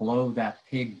itself to blow that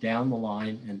pig down the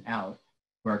line and out,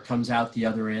 where it comes out the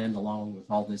other end along with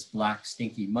all this black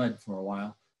stinky mud for a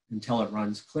while until it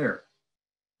runs clear.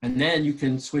 And then you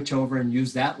can switch over and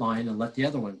use that line and let the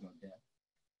other one go dead.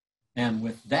 And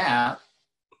with that,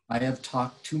 I have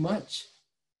talked too much.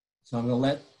 So I'm going to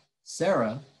let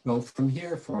Sarah go from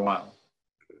here for a while.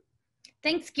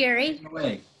 Thanks, Gary. Take it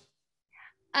away.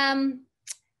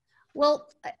 Well,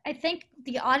 I thank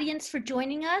the audience for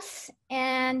joining us,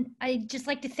 and I'd just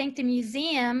like to thank the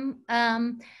museum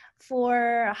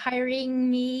for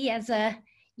hiring me as a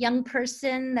young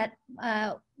person that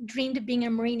dreamed of being a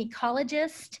marine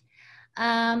ecologist.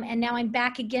 And now I'm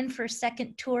back again for a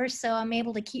second tour, so I'm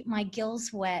able to keep my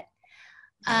gills wet.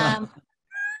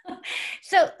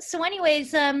 So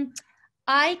anyways,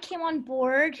 I came on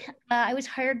board. I was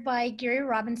hired by Gary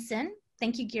Robinson.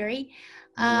 Thank you, Gary.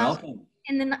 You're welcome.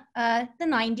 In the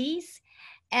 90s.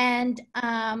 And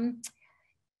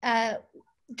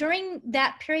during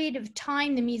that period of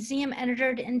time, the museum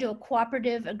entered into a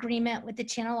cooperative agreement with the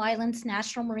Channel Islands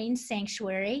National Marine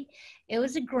Sanctuary. It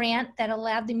was a grant that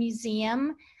allowed the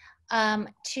museum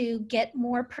to get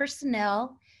more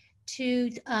personnel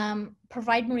to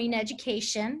provide marine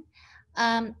education.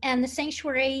 And the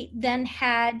sanctuary then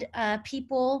had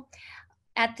people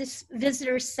at this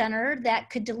visitor center that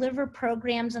could deliver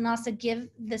programs and also give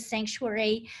the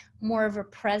sanctuary more of a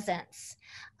presence.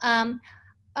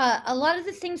 A lot of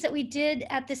the things that we did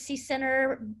at the Sea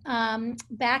Center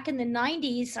back in the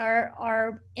 90s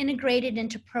are integrated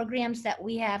into programs that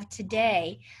we have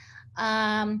today.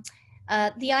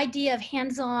 The idea of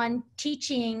hands-on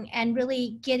teaching and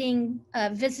really getting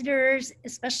visitors,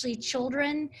 especially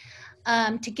children,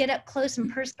 to get up close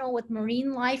and personal with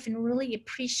marine life and really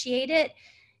appreciate it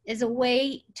is a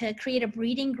way to create a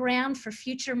breeding ground for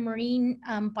future marine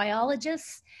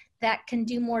biologists that can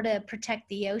do more to protect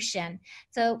the ocean.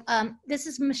 So this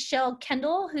is Michelle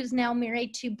Kendall, who's now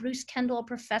married to Bruce Kendall, a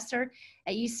professor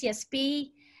at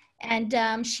UCSB.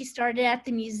 And she started at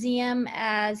the museum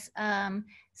as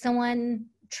someone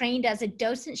trained as a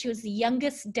docent. She was the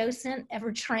youngest docent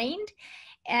ever trained.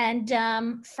 And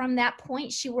from that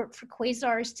point, she worked for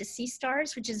Quasars to Sea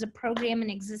Stars, which is a program in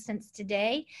existence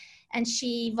today. And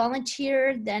she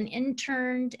volunteered, then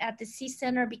interned at the Sea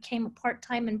Center, became a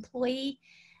part-time employee,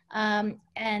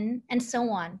 and so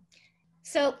on.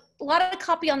 So a lot of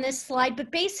copy on this slide,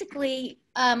 but basically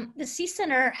the Sea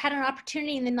Center had an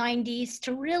opportunity in the 90s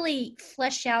to really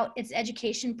flesh out its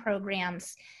education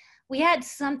programs. We had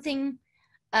something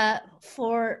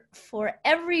for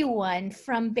everyone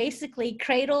from basically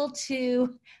cradle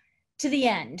to the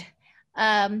end.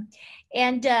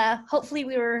 And hopefully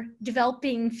we were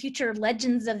developing future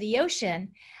legends of the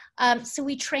ocean. So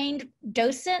we trained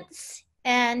docents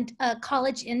and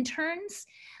college interns.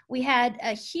 We had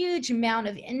a huge amount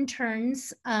of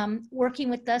interns working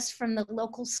with us from the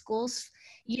local schools,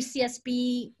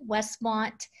 UCSB,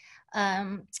 Westmont,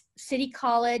 City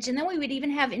College, and then we would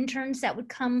even have interns that would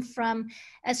come from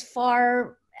as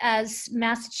far as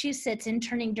Massachusetts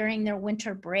interning during their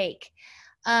winter break.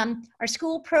 Our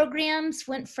school programs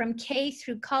went from K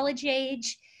through college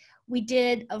age. We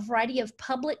did a variety of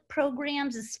public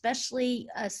programs, especially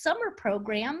summer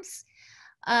programs.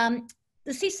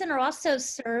 The Sea Center also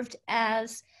served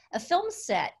as a film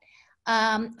set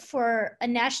for a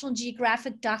National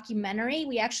Geographic documentary.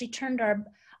 We actually turned our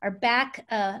back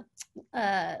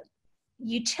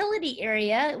utility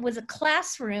area. It was a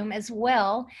classroom as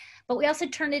well, but we also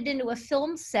turned it into a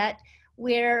film set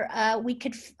where we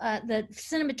could, the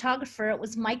cinematographer, it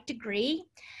was Mike Degree.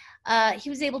 He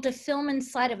was able to film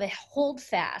inside of a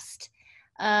holdfast.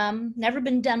 Never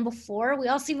been done before. We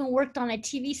also even worked on a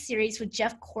TV series with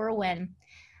Jeff Corwin.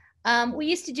 We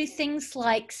used to do things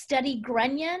like study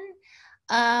grunion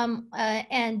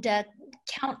and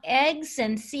count eggs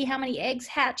and see how many eggs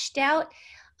hatched out.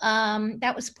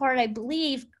 That was part, I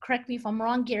believe, correct me if I'm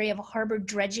wrong, Gary, of a harbor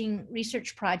dredging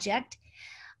research project.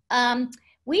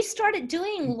 We started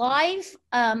doing live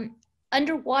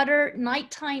underwater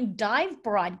nighttime dive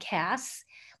broadcasts,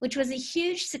 which was a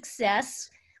huge success.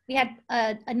 We had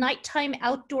a nighttime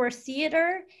outdoor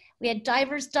theater. We had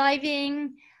divers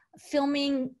diving,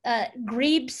 filming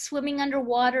grebes swimming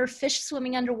underwater, fish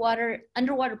swimming underwater,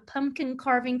 underwater pumpkin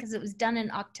carving because it was done in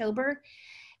October.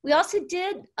 We also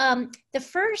did the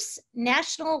first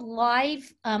national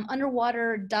live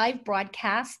underwater dive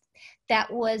broadcast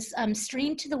that was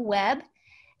streamed to the web.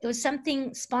 It was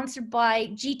something sponsored by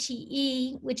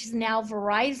GTE, which is now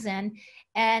Verizon,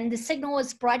 and the signal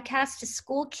was broadcast to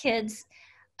school kids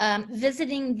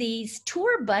visiting these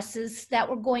tour buses that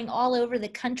were going all over the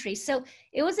country. So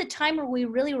it was a time where we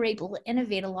really were able to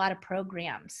innovate a lot of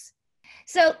programs.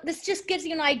 So this just gives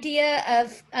you an idea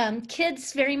of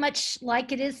kids very much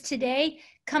like it is today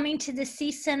coming to the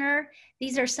Sea Center.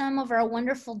 These are some of our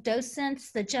wonderful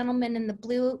docents. The gentleman in the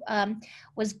blue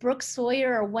was Brooke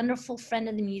Sawyer, a wonderful friend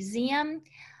of the museum.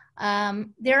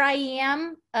 There I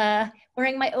am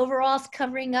wearing my overalls,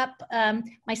 covering up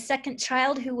my second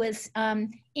child who was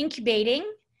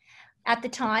incubating at the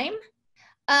time.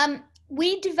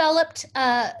 We developed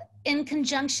in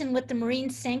conjunction with the Marine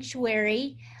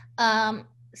Sanctuary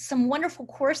some wonderful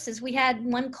courses. We had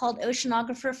one called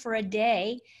Oceanographer for a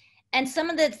Day, and some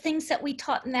of the things that we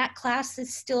taught in that class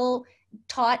is still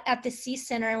taught at the Sea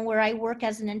Center, and where I work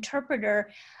as an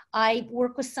interpreter, I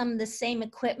work with some of the same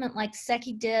equipment like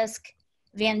Secchi disc,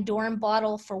 Van Doren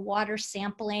bottle for water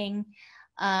sampling,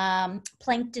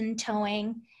 plankton towing.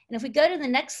 And if we go to the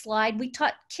next slide, we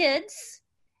taught kids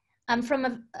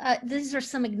these are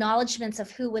some acknowledgements of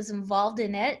who was involved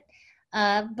in it,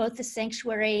 both the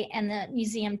sanctuary and the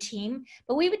museum team.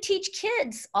 But we would teach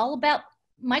kids all about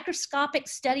microscopic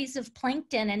studies of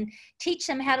plankton and teach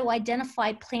them how to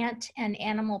identify plant and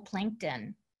animal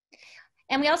plankton.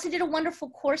 And we also did a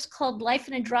wonderful course called Life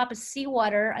in a Drop of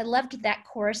Seawater. I loved that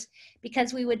course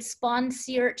because we would spawn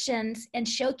sea urchins and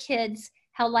show kids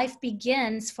how life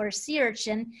begins for a sea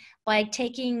urchin by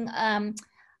taking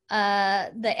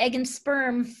the egg and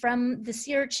sperm from the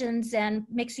sea urchins and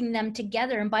mixing them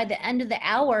together. And by the end of the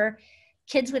hour,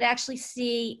 kids would actually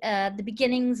see the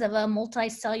beginnings of a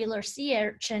multicellular sea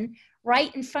urchin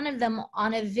right in front of them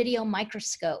on a video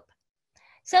microscope.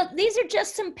 So these are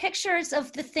just some pictures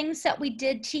of the things that we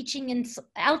did teaching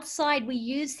outside. We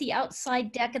used the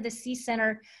outside deck of the Sea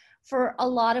Center for a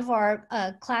lot of our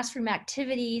classroom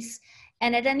activities.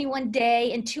 And at any one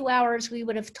day, in 2 hours, we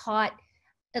would have taught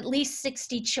at least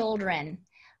 60 children.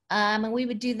 And we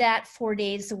would do that 4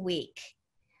 days a week,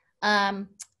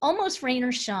 almost rain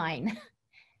or shine.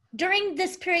 During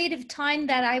this period of time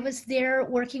that I was there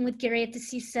working with Gary at the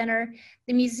Sea Center,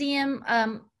 the museum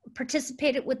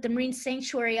participated with the Marine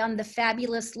Sanctuary on the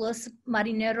fabulous Los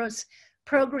Marineros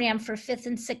program for 5th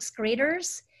and 6th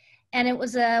graders. And it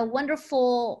was a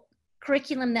wonderful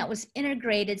curriculum that was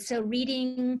integrated. So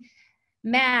reading,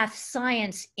 math,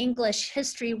 science, English,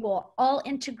 history were all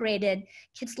integrated.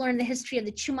 Kids learned the history of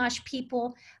the Chumash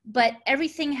people, but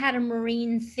everything had a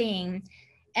marine theme.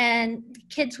 And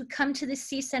kids would come to the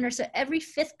Sea Center. So every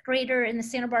 5th grader in the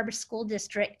Santa Barbara School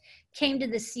District came to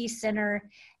the Sea Center,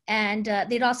 and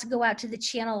they'd also go out to the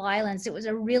Channel Islands. It was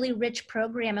a really rich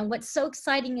program. And what's so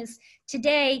exciting is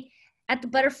today at the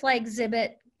butterfly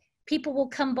exhibit, people will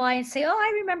come by and say, oh,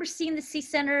 I remember seeing the Sea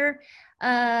Center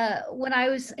when I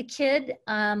was a kid.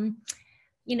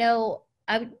 You know,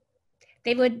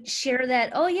 they would share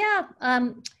that, oh yeah,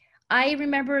 I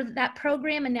remember that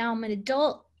program, and now I'm an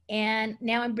adult, and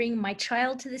now I'm bringing my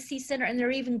child to the Sea Center. And there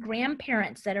are even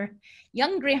grandparents that are,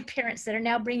 young grandparents that are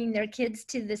now bringing their kids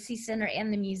to the Sea Center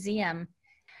and the museum.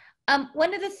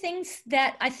 One of the things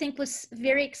that I think was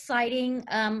very exciting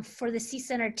for the Sea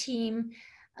Center team,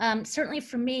 certainly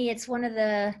for me, it's one of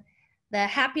the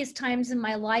happiest times in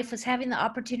my life, was having the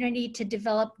opportunity to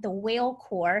develop the whale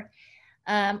corps,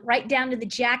 right down to the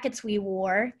jackets we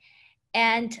wore.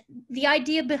 And the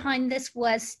idea behind this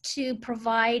was to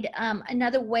provide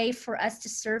another way for us to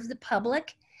serve the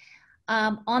public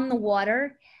on the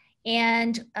water.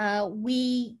 And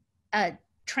we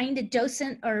trained a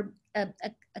docent, or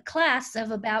a class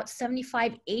of about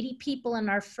 75, 80 people in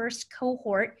our first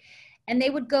cohort. And they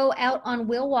would go out on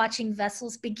whale watching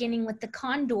vessels, beginning with the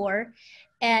Condor,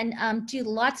 and do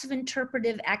lots of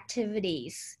interpretive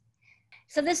activities.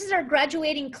 So this is our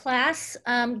graduating class.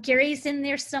 Gary's in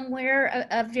there somewhere.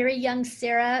 A very young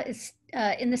Sarah is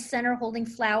in the center holding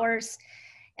flowers.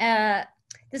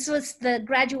 This was the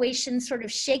graduation sort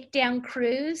of shakedown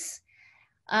cruise.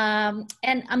 And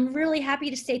I'm really happy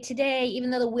to say today,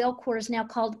 even though the Whale Corps is now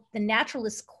called the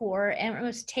Naturalist Corps, and it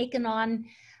was taken on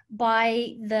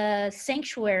by the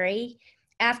sanctuary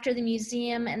after the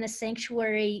museum and the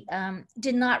sanctuary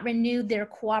did not renew their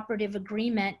cooperative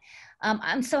agreement.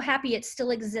 I'm so happy it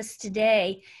still exists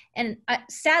today. And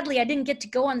sadly, I didn't get to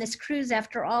go on this cruise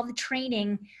after all the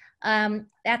training.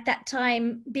 At that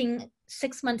time, being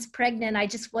 6 months pregnant, I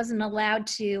just wasn't allowed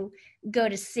to go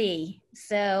to sea.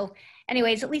 So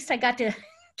anyways, at least I got to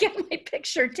get my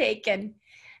picture taken.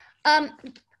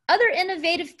 Other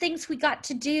innovative things we got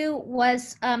to do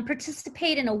was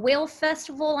participate in a whale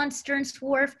festival on Stearns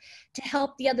Wharf to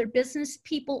help the other business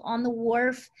people on the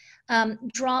wharf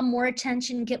draw more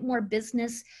attention, get more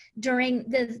business during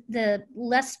the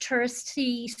less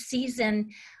touristy season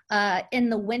in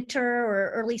the winter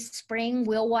or early spring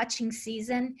whale watching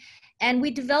season. And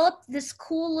we developed this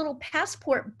cool little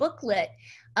passport booklet.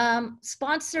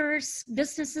 Sponsors,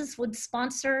 businesses would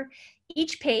sponsor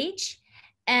each page,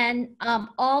 and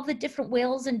all the different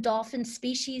whales and dolphin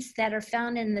species that are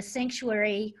found in the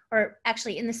sanctuary, or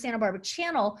actually in the Santa Barbara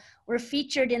Channel, were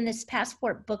featured in this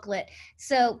passport booklet.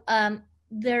 So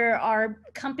there are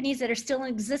companies that are still in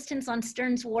existence on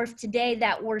Stearns Wharf today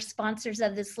that were sponsors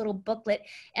of this little booklet.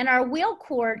 And our Whale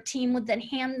Corps team would then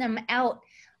hand them out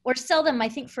or sell them, I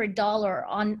think, for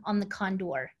 $1 on the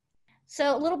Condor.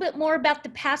 So a little bit more about the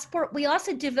passport. We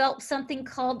also developed something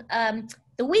called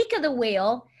the Week of the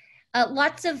Whale.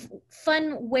 Lots of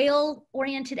fun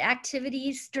whale-oriented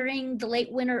activities during the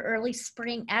late winter, early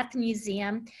spring at the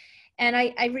museum. And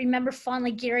I remember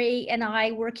fondly Gary and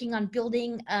I working on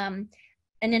building an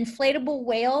inflatable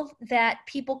whale that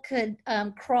people could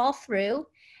crawl through.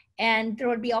 And there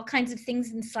would be all kinds of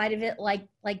things inside of it,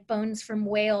 like bones from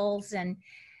whales and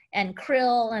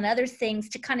krill and other things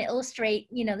to kind of illustrate,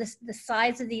 you know, the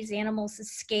size of these animals, the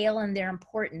scale and their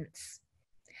importance.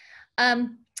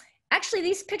 Actually,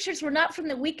 these pictures were not from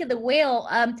the Week of the Whale.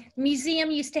 The museum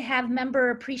used to have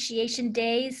member appreciation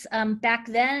days back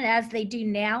then, as they do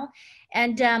now.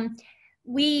 And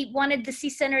we wanted the Sea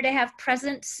Center to have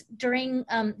presence during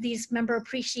these member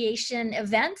appreciation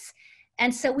events.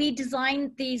 And so we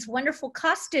designed these wonderful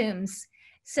costumes.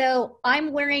 So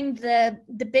I'm wearing the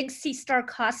big sea star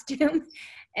costume,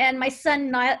 and my son,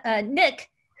 Nick,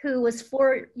 who was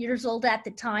 4 years old at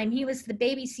the time, he was the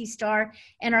baby sea star,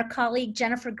 and our colleague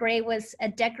Jennifer Gray was a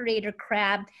decorator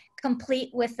crab, complete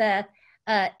with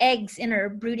eggs in her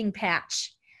brooding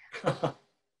patch.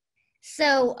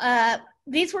 So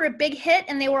these were a big hit,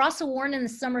 and they were also worn in the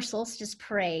summer solstice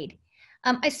parade.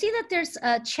 I see that there's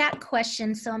a chat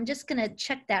question, so I'm just gonna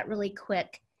check that really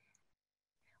quick.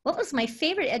 What was my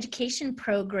favorite education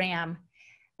program?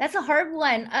 That's a hard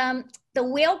one. The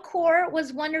Whale Corps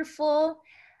was wonderful.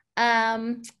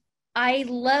 I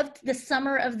loved the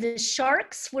Summer of the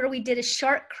Sharks, where we did a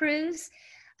shark cruise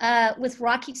with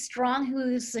Rocky Strong,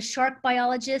 who's a shark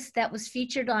biologist that was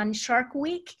featured on Shark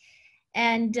Week.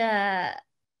 And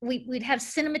we'd have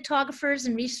cinematographers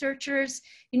and researchers,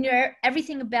 you know,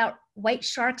 everything about white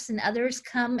sharks and others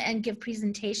come and give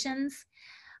presentations.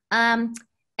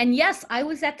 And yes, I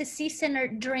was at the Sea Center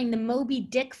during the Moby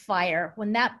Dick fire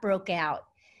when that broke out.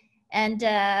 And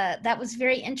that was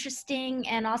very interesting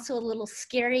and also a little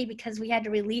scary because we had to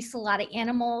release a lot of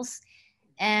animals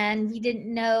and we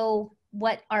didn't know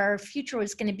what our future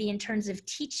was going to be in terms of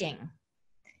teaching.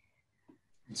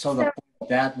 So the point of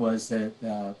that was that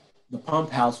the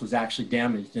pump house was actually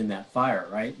damaged in that fire,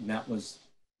 right? And that was,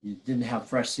 you didn't have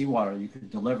fresh seawater you could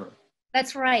deliver.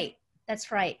 That's right.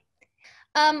 That's right.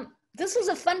 This was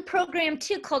a fun program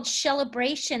too called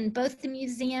Shellebration. Both the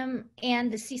museum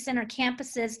and the Sea Center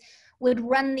campuses would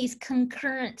run these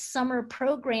concurrent summer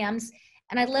programs.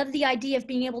 And I love the idea of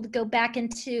being able to go back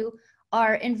into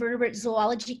our invertebrate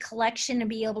zoology collection and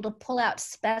be able to pull out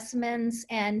specimens.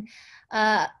 And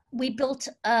we built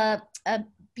a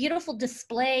beautiful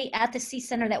display at the Sea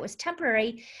Center that was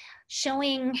temporary,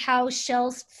 showing how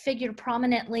shells figured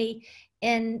prominently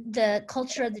in the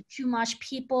culture of the Chumash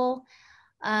people.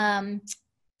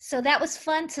 So that was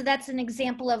fun. So that's an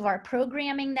example of our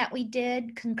programming that we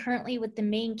did concurrently with the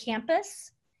main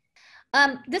campus.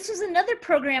 This was another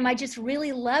program I just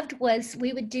really loved, was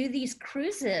we would do these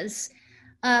cruises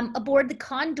aboard the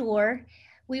Condor.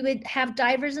 We would have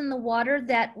divers in the water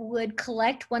that would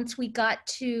collect once we got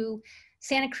to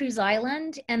Santa Cruz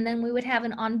Island, and then we would have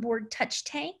an onboard touch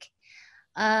tank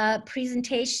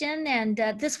presentation. And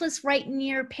this was right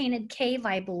near Painted Cave,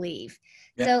 I believe.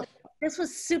 Yep. So this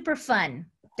was super fun.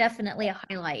 Definitely a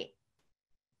highlight.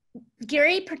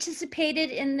 Gary participated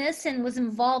in this and was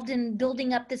involved in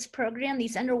building up this program,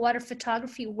 these underwater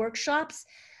photography workshops.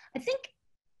 I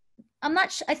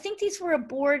think these were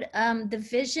aboard the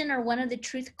Vision or one of the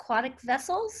Truth Aquatic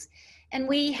vessels. And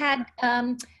we had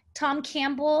Tom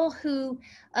Campbell, who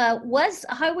was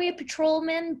a highway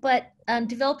patrolman, but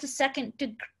developed a second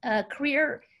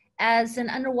career as an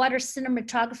underwater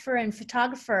cinematographer and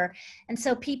photographer. And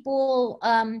so people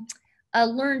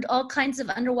learned all kinds of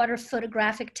underwater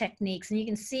photographic techniques. And you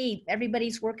can see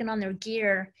everybody's working on their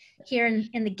gear here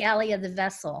in the galley of the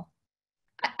vessel.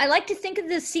 I like to think of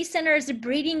the Sea Center as a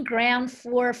breeding ground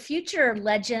for future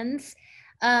legends.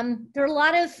 There are a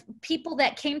lot of people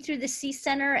that came through the Sea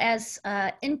Center as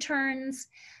interns,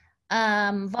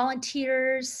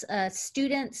 volunteers,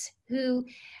 students who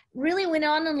really went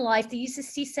on in life. They used the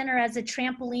Sea Center as a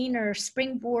trampoline or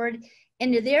springboard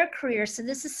into their career. So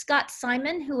this is Scott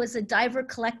Simon, who was a diver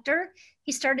collector.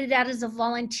 He started out as a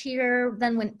volunteer,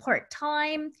 then went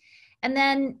part-time. And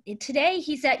then today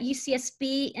he's at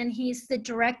UCSB and he's the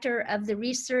director of the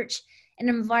research and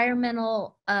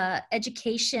environmental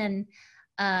education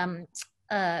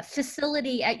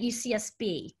facility at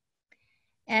UCSB.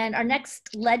 And our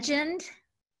next legend,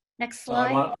 next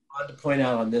slide. I want to point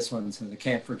out on this one, so I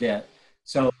can't forget.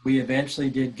 So we eventually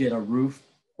did get a roof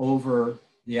over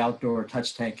the outdoor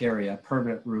touch tank area, a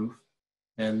permanent roof.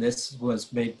 And this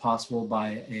was made possible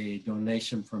by a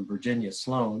donation from Virginia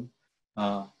Sloan,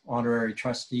 honorary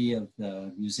trustee of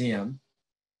the museum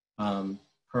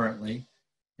currently.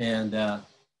 And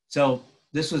so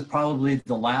this was probably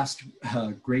the last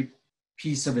great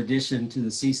piece of addition to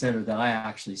the Sea Center that I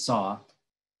actually saw,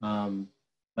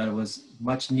 but it was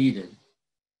much needed.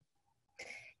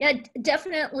 Yeah,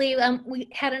 definitely. We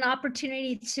had an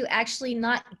opportunity to actually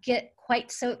not get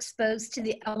quite so exposed to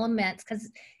the elements because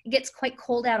it gets quite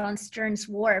cold out on Stearns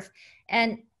Wharf.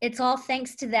 And it's all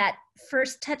thanks to that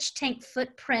first touch tank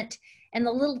footprint and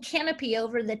the little canopy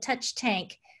over the touch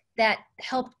tank that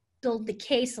helped build the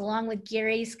case, along with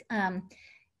Gary's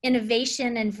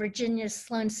innovation and Virginia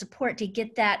Sloan's support to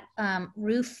get that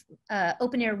roof,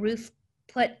 open air roof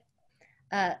put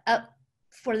up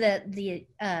for the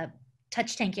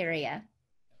touch tank area.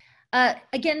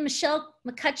 Again, Michelle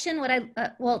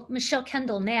McCutcheon, Michelle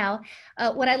Kendall now.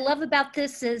 What I love about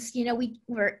this is, you know,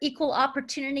 we're equal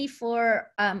opportunity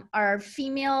for our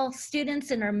female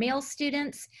students and our male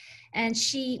students. And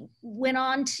she went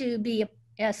on to be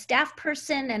a staff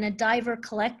person and a diver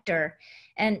collector.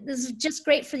 And this is just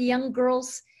great for the young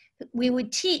girls we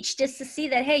would teach, just to see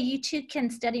that, hey, you too can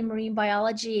study marine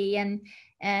biology and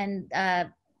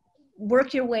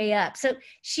work your way up. So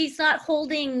she's not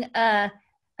holding a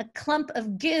clump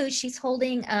of goo, she's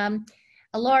holding a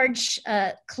large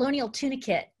colonial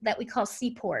tunicate that we call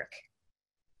sea pork.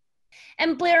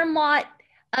 And Blair Mott,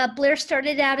 Blair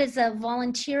started out as a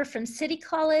volunteer from City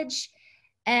College,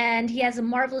 and he has a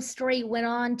marvelous story. He went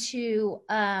on to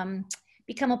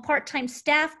become a part-time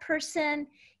staff person.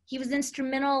 He was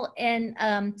instrumental in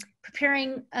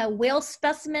preparing whale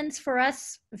specimens for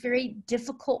us, very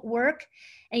difficult work.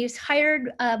 And he was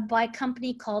hired by a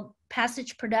company called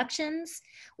Passage Productions,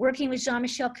 working with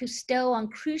Jean-Michel Cousteau on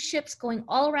cruise ships going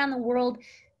all around the world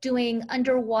doing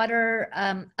underwater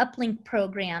uplink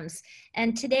programs.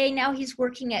 And today, now he's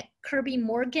working at Kirby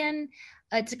Morgan.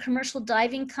 It's a commercial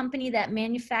diving company that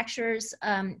manufactures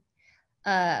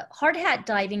hard hat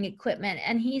diving equipment.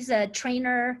 And he's a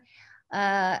trainer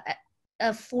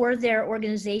for their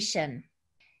organization.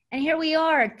 And here we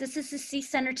are. This is the Sea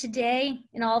Center today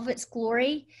in all of its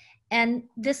glory. And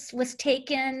this was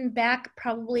taken back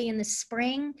probably in the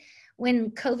spring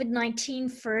when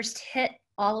COVID-19 first hit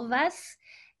all of us.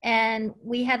 And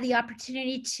we had the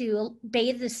opportunity to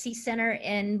bathe the Sea Center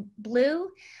in blue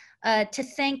to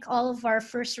thank all of our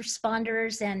first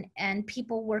responders and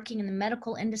people working in the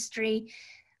medical industry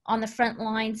on the front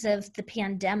lines of the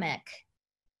pandemic.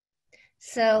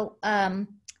 So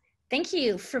thank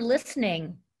you for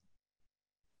listening.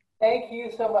 Thank you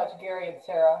so much, Gary and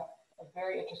Sarah. A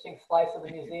very interesting slice of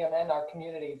the museum and our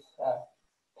community's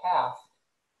past.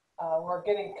 We're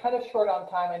getting kind of short on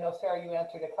time. I know, Sarah, you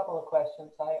answered a couple of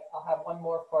questions. I'll have one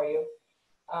more for you.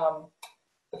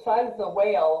 Besides the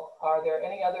whale, are there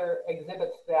any other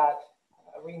exhibits that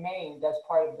remained as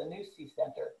part of the new Sea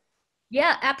Center?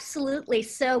 Yeah, absolutely.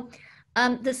 So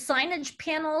the signage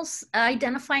panels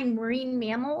identifying marine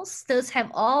mammals, those have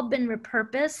all been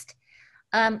repurposed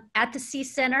at the Sea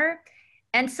Center.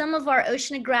 And some of our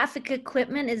oceanographic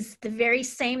equipment is the very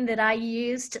same that I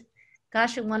used,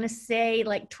 gosh, I want to say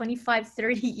like 25,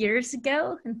 30 years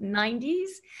ago, in the 90s.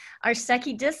 Our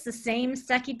Secchi disc, the same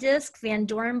Secchi disc, Van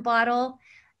Doren bottle,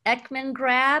 Ekman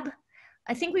grab.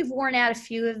 I think we've worn out a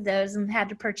few of those and had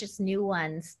to purchase new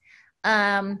ones.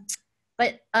 Yeah,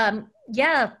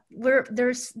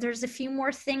 there's a few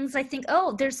more things I think.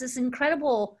 Oh, there's this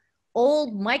incredible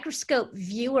old microscope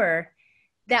viewer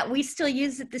that we still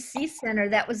use at the Sea Center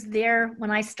that was there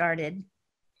when I started.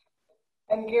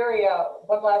 And Gary,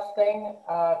 one last thing,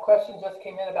 question just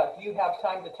came in about, do you have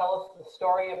time to tell us the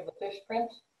story of the fish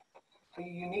print? The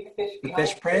unique fish The behind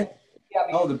fish print? Yeah,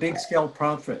 Oh, the big scale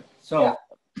pomfret. So,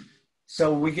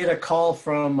 so we get a call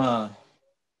from,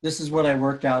 this is what I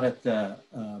worked out at the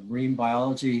marine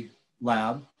biology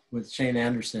lab with Shane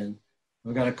Anderson.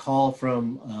 We got a call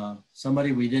from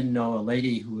somebody we didn't know, a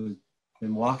lady who had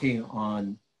been walking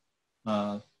on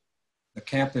the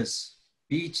campus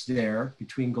beach there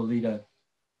between Goleta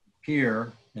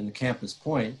Pier and the campus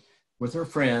point with her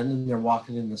friend, and they're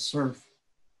walking in the surf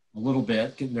a little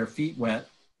bit, getting their feet wet,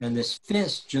 and this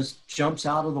fish just jumps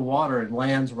out of the water and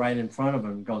lands right in front of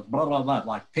them and goes blah, blah, blah,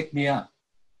 like pick me up.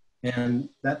 And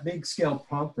that big scale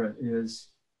pomfret is,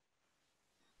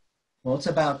 well, it's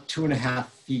about 2.5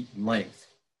 feet in length.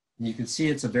 And you can see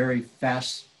it's a very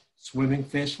fast swimming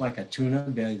fish, like a tuna,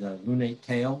 the lunate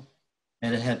tail.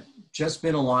 And it had just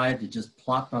been alive, it just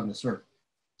plopped on the surf.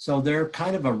 So they're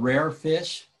kind of a rare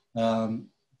fish.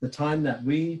 The time that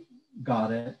we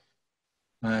got it,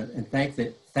 and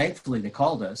thankfully they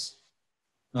called us,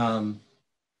 there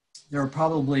were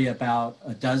probably about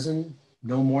a dozen,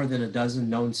 no more than a dozen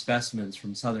known specimens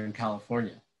from Southern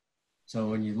California. So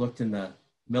when you looked in the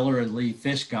Miller and Lee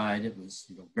Fish Guide, it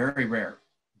was very rare.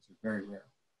 It was very rare.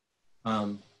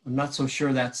 I'm not so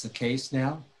sure that's the case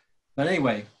now. But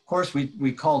anyway, of course,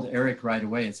 we called Eric right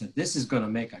away and said, this is going to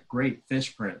make a great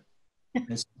fish print.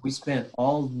 And so we spent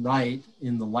all night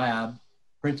in the lab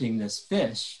printing this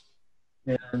fish.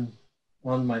 And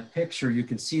on my picture, you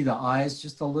can see the eyes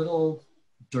just a little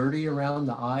dirty around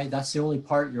the eye. That's the only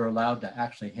part you're allowed to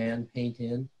actually hand paint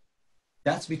in.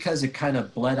 That's because it kind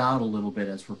of bled out a little bit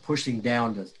as we're pushing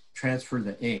down to transfer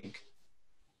the ink.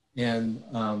 And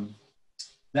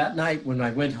that night when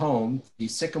I went home, the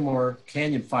Sycamore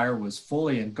Canyon fire was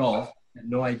fully engulfed. I had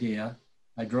no idea.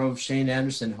 I drove Shane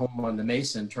Anderson home on the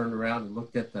Mesa and turned around and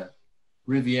looked at the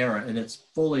Riviera, and it's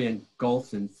fully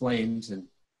engulfed in flames. And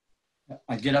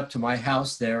I get up to my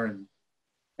house there, and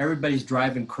everybody's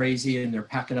driving crazy, and they're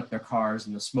packing up their cars,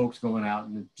 and the smoke's going out,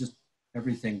 and just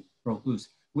everything broke loose.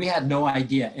 We had no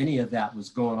idea any of that was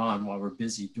going on while we're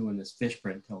busy doing this fish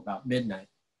print till about midnight.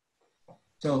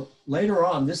 So later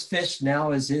on, this fish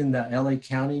now is in the LA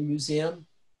County Museum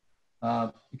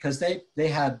because they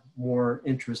had more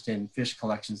interest in fish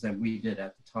collections than we did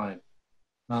at the time.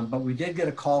 But we did get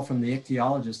a call from the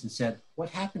ichthyologist and said, what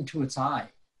happened to its eye?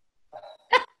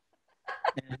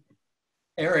 And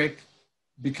Eric,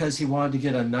 because he wanted to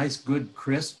get a nice, good,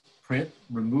 crisp print,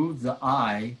 removed the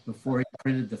eye before he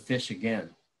printed the fish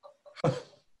again.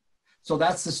 So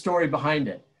that's the story behind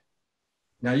it.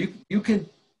 Now you can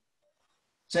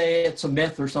say it's a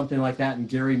myth or something like that and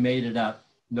Gary made it up.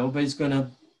 Nobody's going to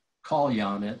call you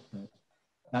on it, but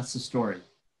that's the story.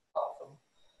 Awesome.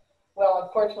 Well,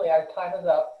 unfortunately, our time is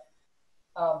up.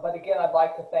 But again, I'd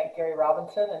like to thank Gary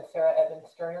Robinson and Sarah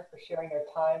Ettman-Sterner for sharing their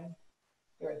time,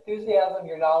 your enthusiasm,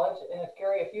 your knowledge. And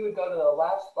Gary, if you would go to the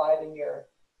last slide in your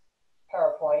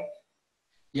PowerPoint.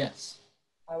 Yes.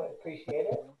 I would appreciate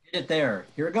it. Get it there.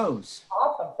 Here it goes.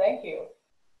 Awesome. Thank you.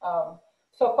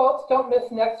 So folks, don't miss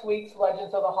next week's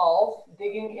Legends of the Halls,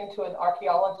 digging into an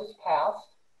archaeologist's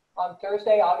past on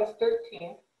Thursday, August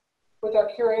 13th, with our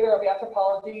curator of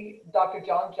anthropology, Dr.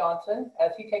 John Johnson,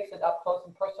 as he takes an up-close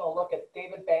and personal look at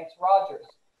David Banks Rogers,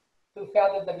 who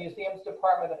founded the museum's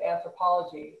Department of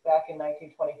Anthropology back in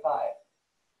 1925.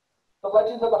 The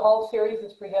Legends of the Halls series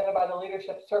is presented by the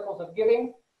Leadership Circles of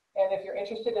Giving, and if you're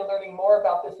interested in learning more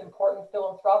about this important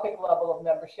philanthropic level of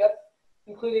membership,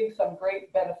 including some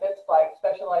great benefits like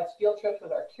specialized field trips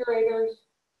with our curators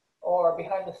or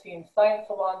behind-the-scenes science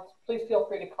salons, please feel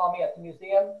free to call me at the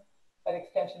museum at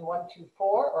extension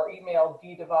 124 or email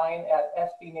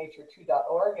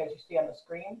ddivine@sbnature2.org, as you see on the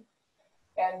screen.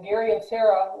 And Gary and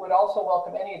Sarah would also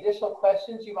welcome any additional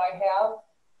questions you might have.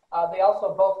 They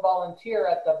also both volunteer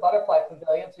at the Butterfly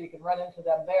Pavilion, so you can run into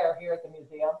them there here at the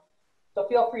museum. So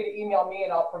feel free to email me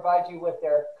and I'll provide you with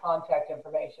their contact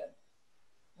information.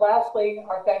 Lastly,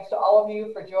 our thanks to all of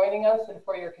you for joining us and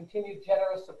for your continued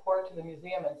generous support to the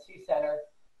museum and Sea Center.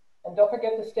 And don't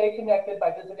forget to stay connected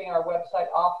by visiting our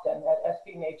website often at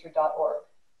sbnature.org.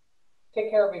 Take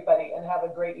care, everybody, and have a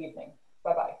great evening.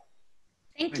 Bye-bye.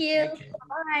 Thank you. Thank you.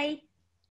 Bye.